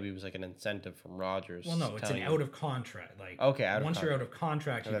thought maybe it was like an incentive from Rogers. Well, no, it's an telling you- out of contract. Like, Okay, out of once you're out of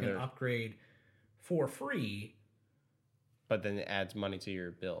contract, you And then can there's- upgrade for free. But then it adds money to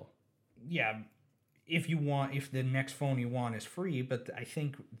your bill. Yeah, if the next phone you want is free. But I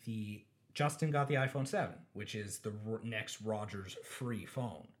think Justin got the iPhone 7, which is the next Rogers free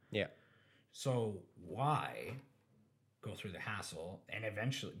phone. Yeah. So why go through the hassle? And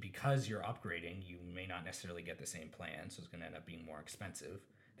eventually, because you're upgrading, you may not necessarily get the same plan, so it's going to end up being more expensive.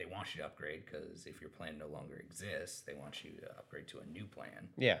 They want you to upgrade because if your plan no longer exists, they want you to upgrade to a new plan.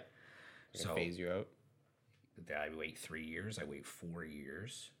 Yeah. So Phase you out. I wait 3 years, I wait 4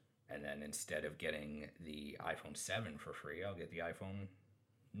 years, and then instead of getting the iPhone 7 for free, I'll get the iPhone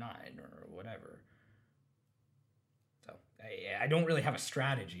 9 or whatever. So I don't really have a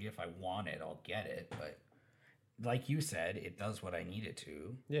strategy. If I want it, I'll get it. But like you said, it does what I need it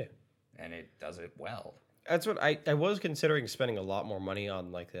to, Yeah. and it does it well. That's what I was considering spending a lot more money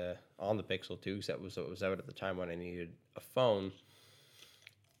on, like on the Pixel 2, because that was what was out at the time when I needed a phone.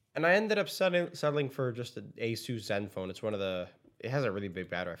 And I ended up settling for just an Asus Zenfone. It's it has a really big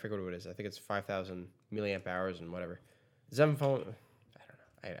battery. I forget what it is. I think it's 5,000 milliamp hours and whatever. Zenfone, I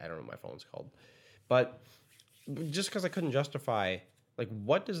don't know. I don't know what my phone's called. But just because I couldn't justify, like,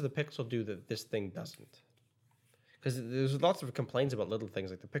 what does the Pixel do that this thing doesn't? Because there's lots of complaints about little things,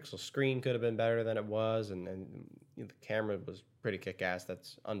 like the Pixel screen could have been better than it was, and you know, the camera was pretty kick-ass.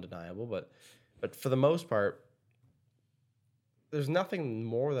 That's undeniable. But for the most part, there's nothing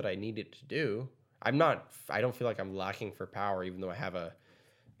more that I needed to do. I don't feel like I'm lacking for power, even though I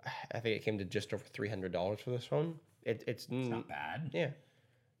think it came to just over $300 for this phone. It's Not bad. yeah.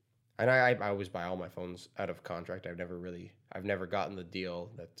 And I always buy all my phones out of contract. I've never gotten the deal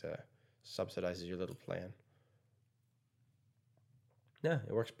that subsidizes your little plan. Yeah,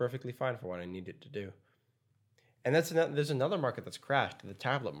 it works perfectly fine for what I need it to do. And there's another market that's crashed, the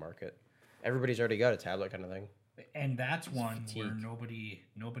tablet market. Everybody's already got a tablet kind of thing. And that's one where fatigue.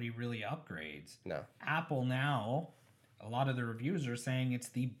 nobody really upgrades. No. Apple now, a lot of the reviews are saying it's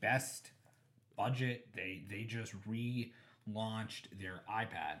the best budget. They just relaunched their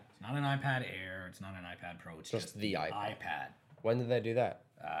iPad. It's not an iPad Air. It's not an iPad Pro. It's just the the iPad. iPad. When did they do that?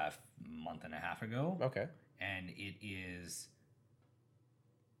 A month and a half ago. Okay. And it is...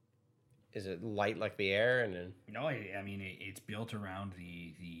 Is it light like the Air? And then No, I mean, it's built around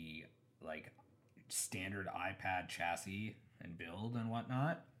the like standard iPad chassis and build and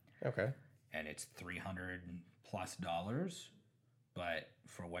whatnot. okay. And it's $300+, but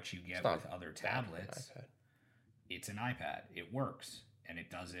for what you get not with other bad for an tablets, iPad. it's an iPad. It works and it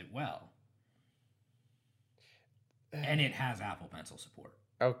does it well. And it has Apple Pencil support.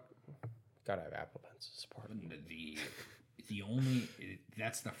 Oh, gotta have Apple Pencil support.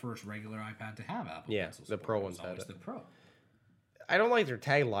 That's the first regular iPad to have Apple Yeah, Pencil the support. Pro It was ones had always it. the Pro. I don't like their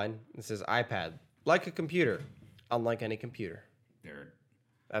tagline. It says iPad, like a computer, unlike any computer. Their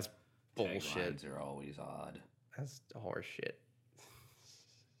That's bullshit. taglines are always odd. That's horse shit.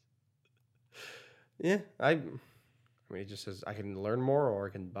 Yeah, I mean, it just says I can learn more or I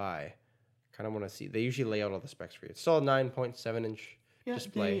can buy. Kind of want to see. They usually lay out all the specs for you. It's still a 9.7-inch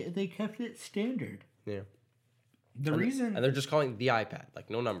display. They kept it standard. Yeah. The reason And they're just calling it the iPad, like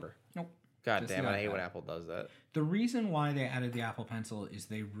no number. Nope. God Just damn the it, I hate iPad. when Apple does that. The reason why they added the Apple Pencil is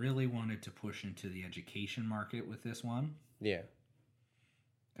they really wanted to push into the education market with this one. Yeah.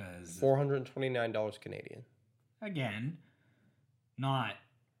 Because, $429 Canadian. again, not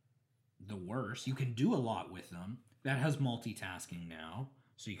the worst. You can do a lot with them. That has multitasking now,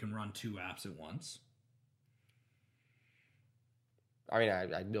 so you can run 2 apps at once. I mean,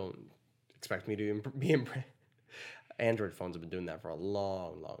 I don't expect me to be Android phones have been doing that for a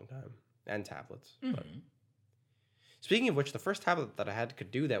long, long time, and tablets. Mm-hmm. But speaking of which, the first tablet that I had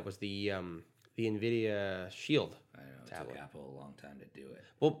could do that was the NVIDIA Shield. I know it tablet. took Apple a long time to do it.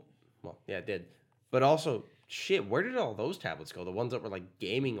 Well, yeah, it did. But also, shit, where did all those tablets go? The ones that were like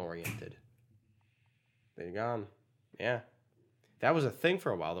gaming oriented. They're gone. Yeah, that was a thing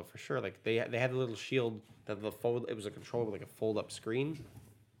for a while though, for sure. Like they had a little Shield that it was a controller with like a fold up screen.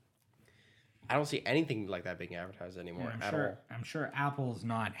 I don't see anything like that being advertised anymore at all. I'm sure Apple's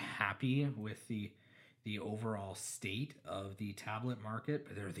not happy with the overall state of the tablet market,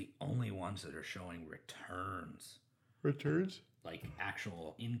 but they're the only ones that are showing returns, like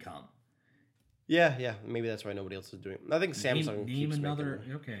actual income. Yeah. Maybe that's why nobody else is doing it. I think Samsung Name keeps another.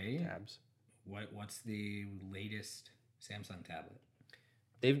 making Okay. tabs. What's the latest Samsung tablet?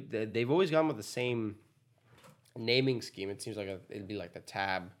 They've always gone with the same naming scheme. It seems like it'd be like the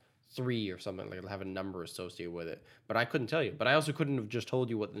Tab 3 or something. Like it'll have a number associated with it. But I couldn't tell you. But I also couldn't have just told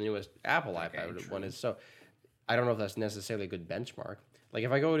you what the newest Apple iPad one is. So I don't know if that's necessarily a good benchmark. Like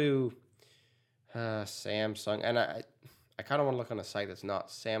if I go to Samsung, and I kind of want to look on a site that's not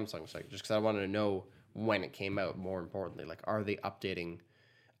Samsung site, just because I wanted to know when it came out. More importantly, like are they updating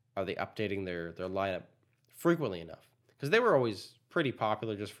their lineup frequently enough? Because they were always pretty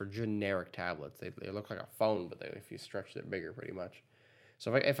popular just for generic tablets. They look like a phone, but if you stretch it bigger, pretty much.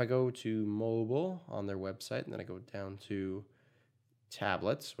 So if I go to mobile on their website, and then I go down to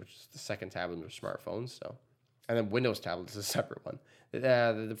tablets, which is the second tab in their smartphones, so, and then Windows tablets is a separate one.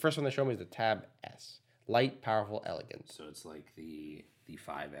 The first one they show me is the Tab S, light, powerful, elegant. So it's like the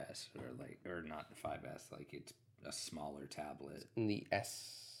 5S, or not the 5S, like it's a smaller tablet. And the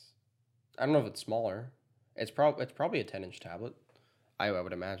S, I don't know if it's smaller. It's probably a 10-inch tablet. I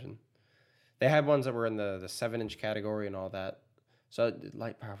would imagine. They had ones that were in the 7-inch category and all that. So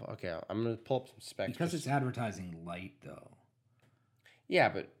light, powerful. Okay, I'm gonna pull up some specs Because it's advertising light, though. Yeah,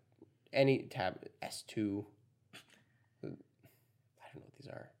 but any tab S2. I don't know what these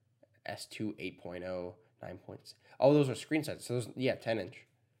are. S2 8.0 9 points. Oh, those are screen sizes. So those, 10-inch.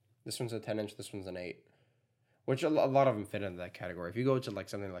 This one's a 10-inch. This one's an 8. Which a lot of them fit into that category. If you go to like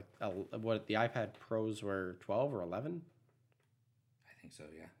something like what the iPad Pros were 12 or 11. I think so.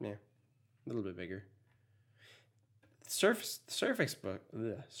 Yeah. Yeah, a little bit bigger. Surface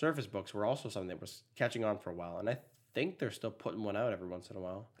books were also something that was catching on for a while, and I think they're still putting one out every once in a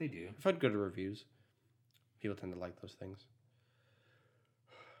while. They do. I've had good reviews. People tend to like those things.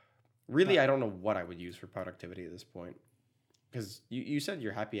 Really, I don't know what I would use for productivity at this point, because you said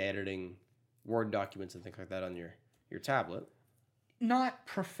you're happy editing Word documents and things like that on your tablet. Not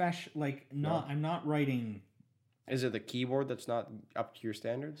professional. I'm not writing. Is it the keyboard that's not up to your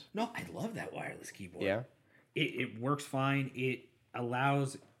standards? No, I love that wireless keyboard. Yeah. It works fine. It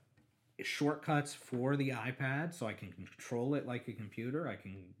allows shortcuts for the iPad, so I can control it like a computer. I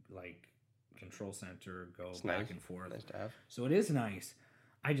can like control center, go back and forth. Nice to have. So it is nice.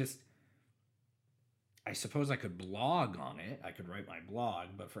 I suppose I could blog on it. I could write my blog,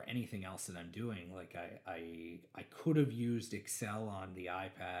 but for anything else that I'm doing, like I could have used Excel on the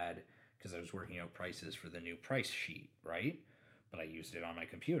iPad because I was working out prices for the new price sheet, right? But I used it on my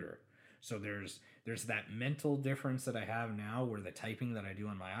computer. So there's that mental difference that I have now where the typing that I do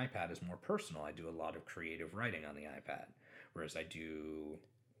on my iPad is more personal. I do a lot of creative writing on the iPad, whereas I do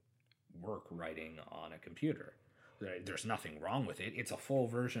work writing on a computer. There's nothing wrong with it. It's a full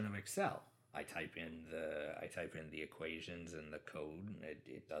version of Excel. I type in the equations and the code, and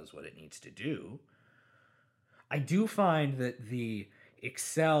it does what it needs to do. I do find that the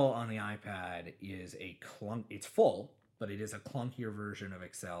Excel on the iPad is it's full, but it is a clunkier version of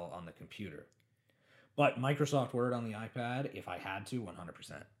Excel on the computer. But Microsoft Word on the iPad, if I had to,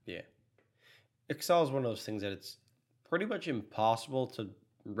 100%. Yeah. Excel is one of those things that it's pretty much impossible to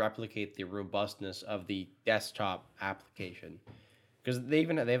replicate the robustness of the desktop application. Because they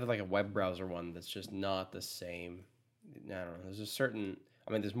have like a web browser one that's just not the same. I don't know. There's a certain...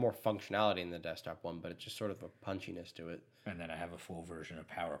 I mean, there's more functionality in the desktop one, but it's just sort of a punchiness to it. And then I have a full version of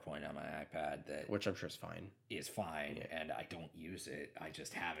PowerPoint on my iPad that... Which I'm sure is fine. Is fine, yeah. And I don't use it. I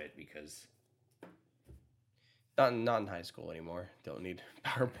just have it because... Not in high school anymore. Don't need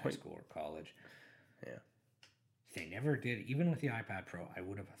PowerPoint. High school or college. Yeah. They never did. Even with the iPad Pro, I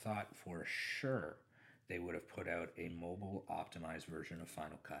would have thought for sure they would have put out a mobile optimized version of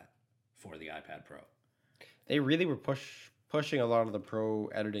Final Cut for the iPad Pro. They really were pushing a lot of the pro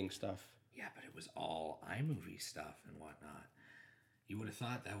editing stuff. Yeah, but it was all iMovie stuff and whatnot. You would have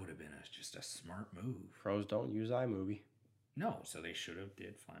thought that would have been just a smart move. Pros don't use iMovie. No, so they should have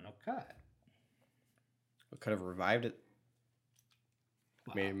did Final Cut. We could have revived it.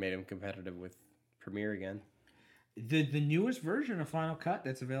 Wow. Made him competitive with Premiere again. The newest version of Final Cut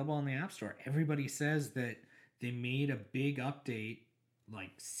that's available on the App Store, everybody says that they made a big update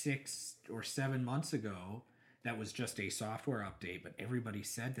like 6 or 7 months ago that was just a software update, but everybody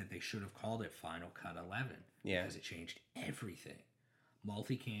said that they should have called it Final Cut 11 Yeah. because it changed everything.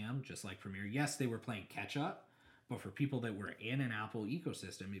 Multicam, just like Premiere. Yes, they were playing catch up, but for people that were in an Apple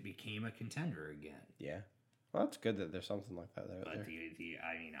ecosystem, it became a contender again. Yeah. Well, that's good that there's something like that out But there.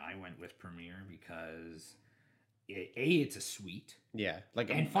 I went with Premiere because it's a suite. Yeah. Like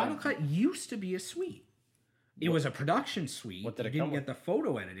And Final Cut used to be a suite. It was a production suite. What did You it didn't come get the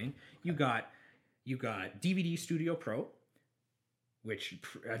photo editing. You got DVD Studio Pro, which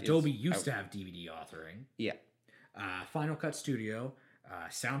Adobe used to have DVD authoring. Yeah. Final Cut Studio,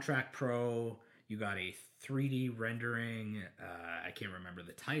 Soundtrack Pro. You got a 3D rendering. I can't remember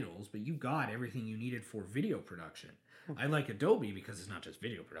the titles, but you got everything you needed for video production. I like Adobe because it's not just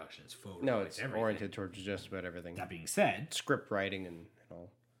video production; it's photo. No, it's everything. oriented towards just about everything. That being said, Script writing and all.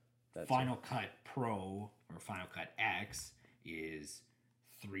 That's Final Cut Pro or Final Cut X is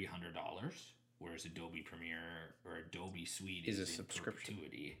 $300, whereas Adobe Premiere or Adobe Suite Is a in subscription.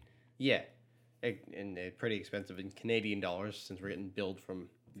 perpetuity. Yeah. And pretty expensive in Canadian dollars since we're getting billed from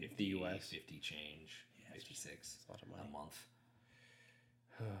the US. 50 change, 56 a lot of money. a month.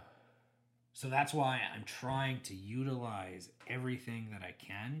 So that's why I'm trying to utilize everything that I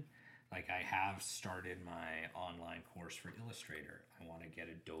can. Like I have started my online course for Illustrator. I want to get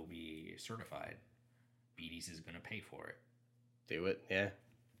Adobe certified. Beatties is going to pay for it. Do it. Yeah.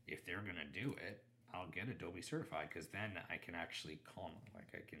 If they're going to do it, I'll get Adobe certified because then I can actually call them.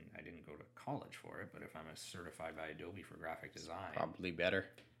 I didn't go to college for it, but if I'm a certified by Adobe for graphic design, Probably better.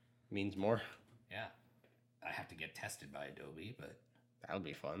 Means more. yeah, I have to get tested by Adobe, but That would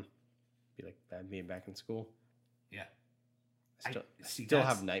be fun. Be like that being back in school. yeah. I still, see, still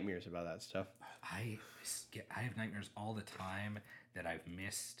that's- have nightmares about that stuff. I have nightmares all the time that I've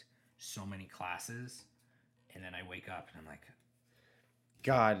missed so many classes, and then I wake up and I'm like,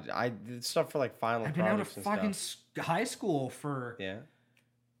 God, I did stuff for like final I've been out of projects and fucking stuff. high school for Yeah.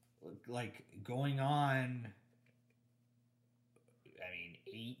 like going on. I mean,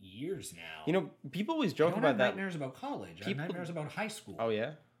 8 years now. You know, people always I joke don't about have that. nightmares about college. I have People- nightmares about high school. Oh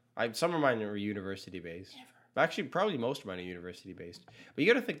yeah, some of mine were university based. Actually, probably most of mine are university based. But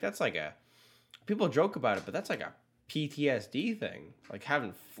you got to think that's like a. People joke about it, but that's like a PTSD thing, like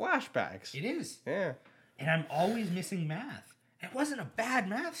having flashbacks. It is. Yeah. And I'm always missing math. I wasn't a bad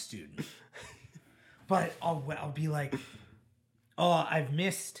math student. But I'll be like, oh, I've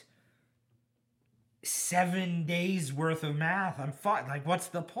missed 7 days worth of math. I'm fine. Like, what's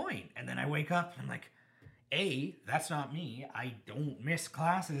the point? And then I wake up and I'm like, A, that's not me. I don't miss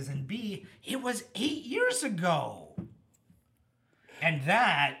classes. And B, it was 8 years ago. And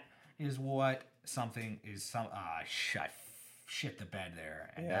that is what something is some shit the bed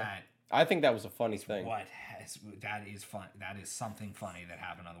there. And Yeah. that I think that was a funny thing. that is fun. That is something funny that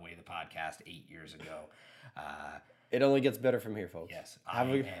happened on the way to the podcast 8 years ago. It only gets better from here, folks. Yes, Have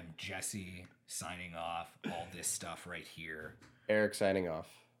I a, am Jesse signing off. All this stuff right here, Eric signing off.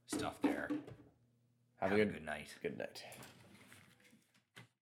 stuff there. Have a good night. Good night.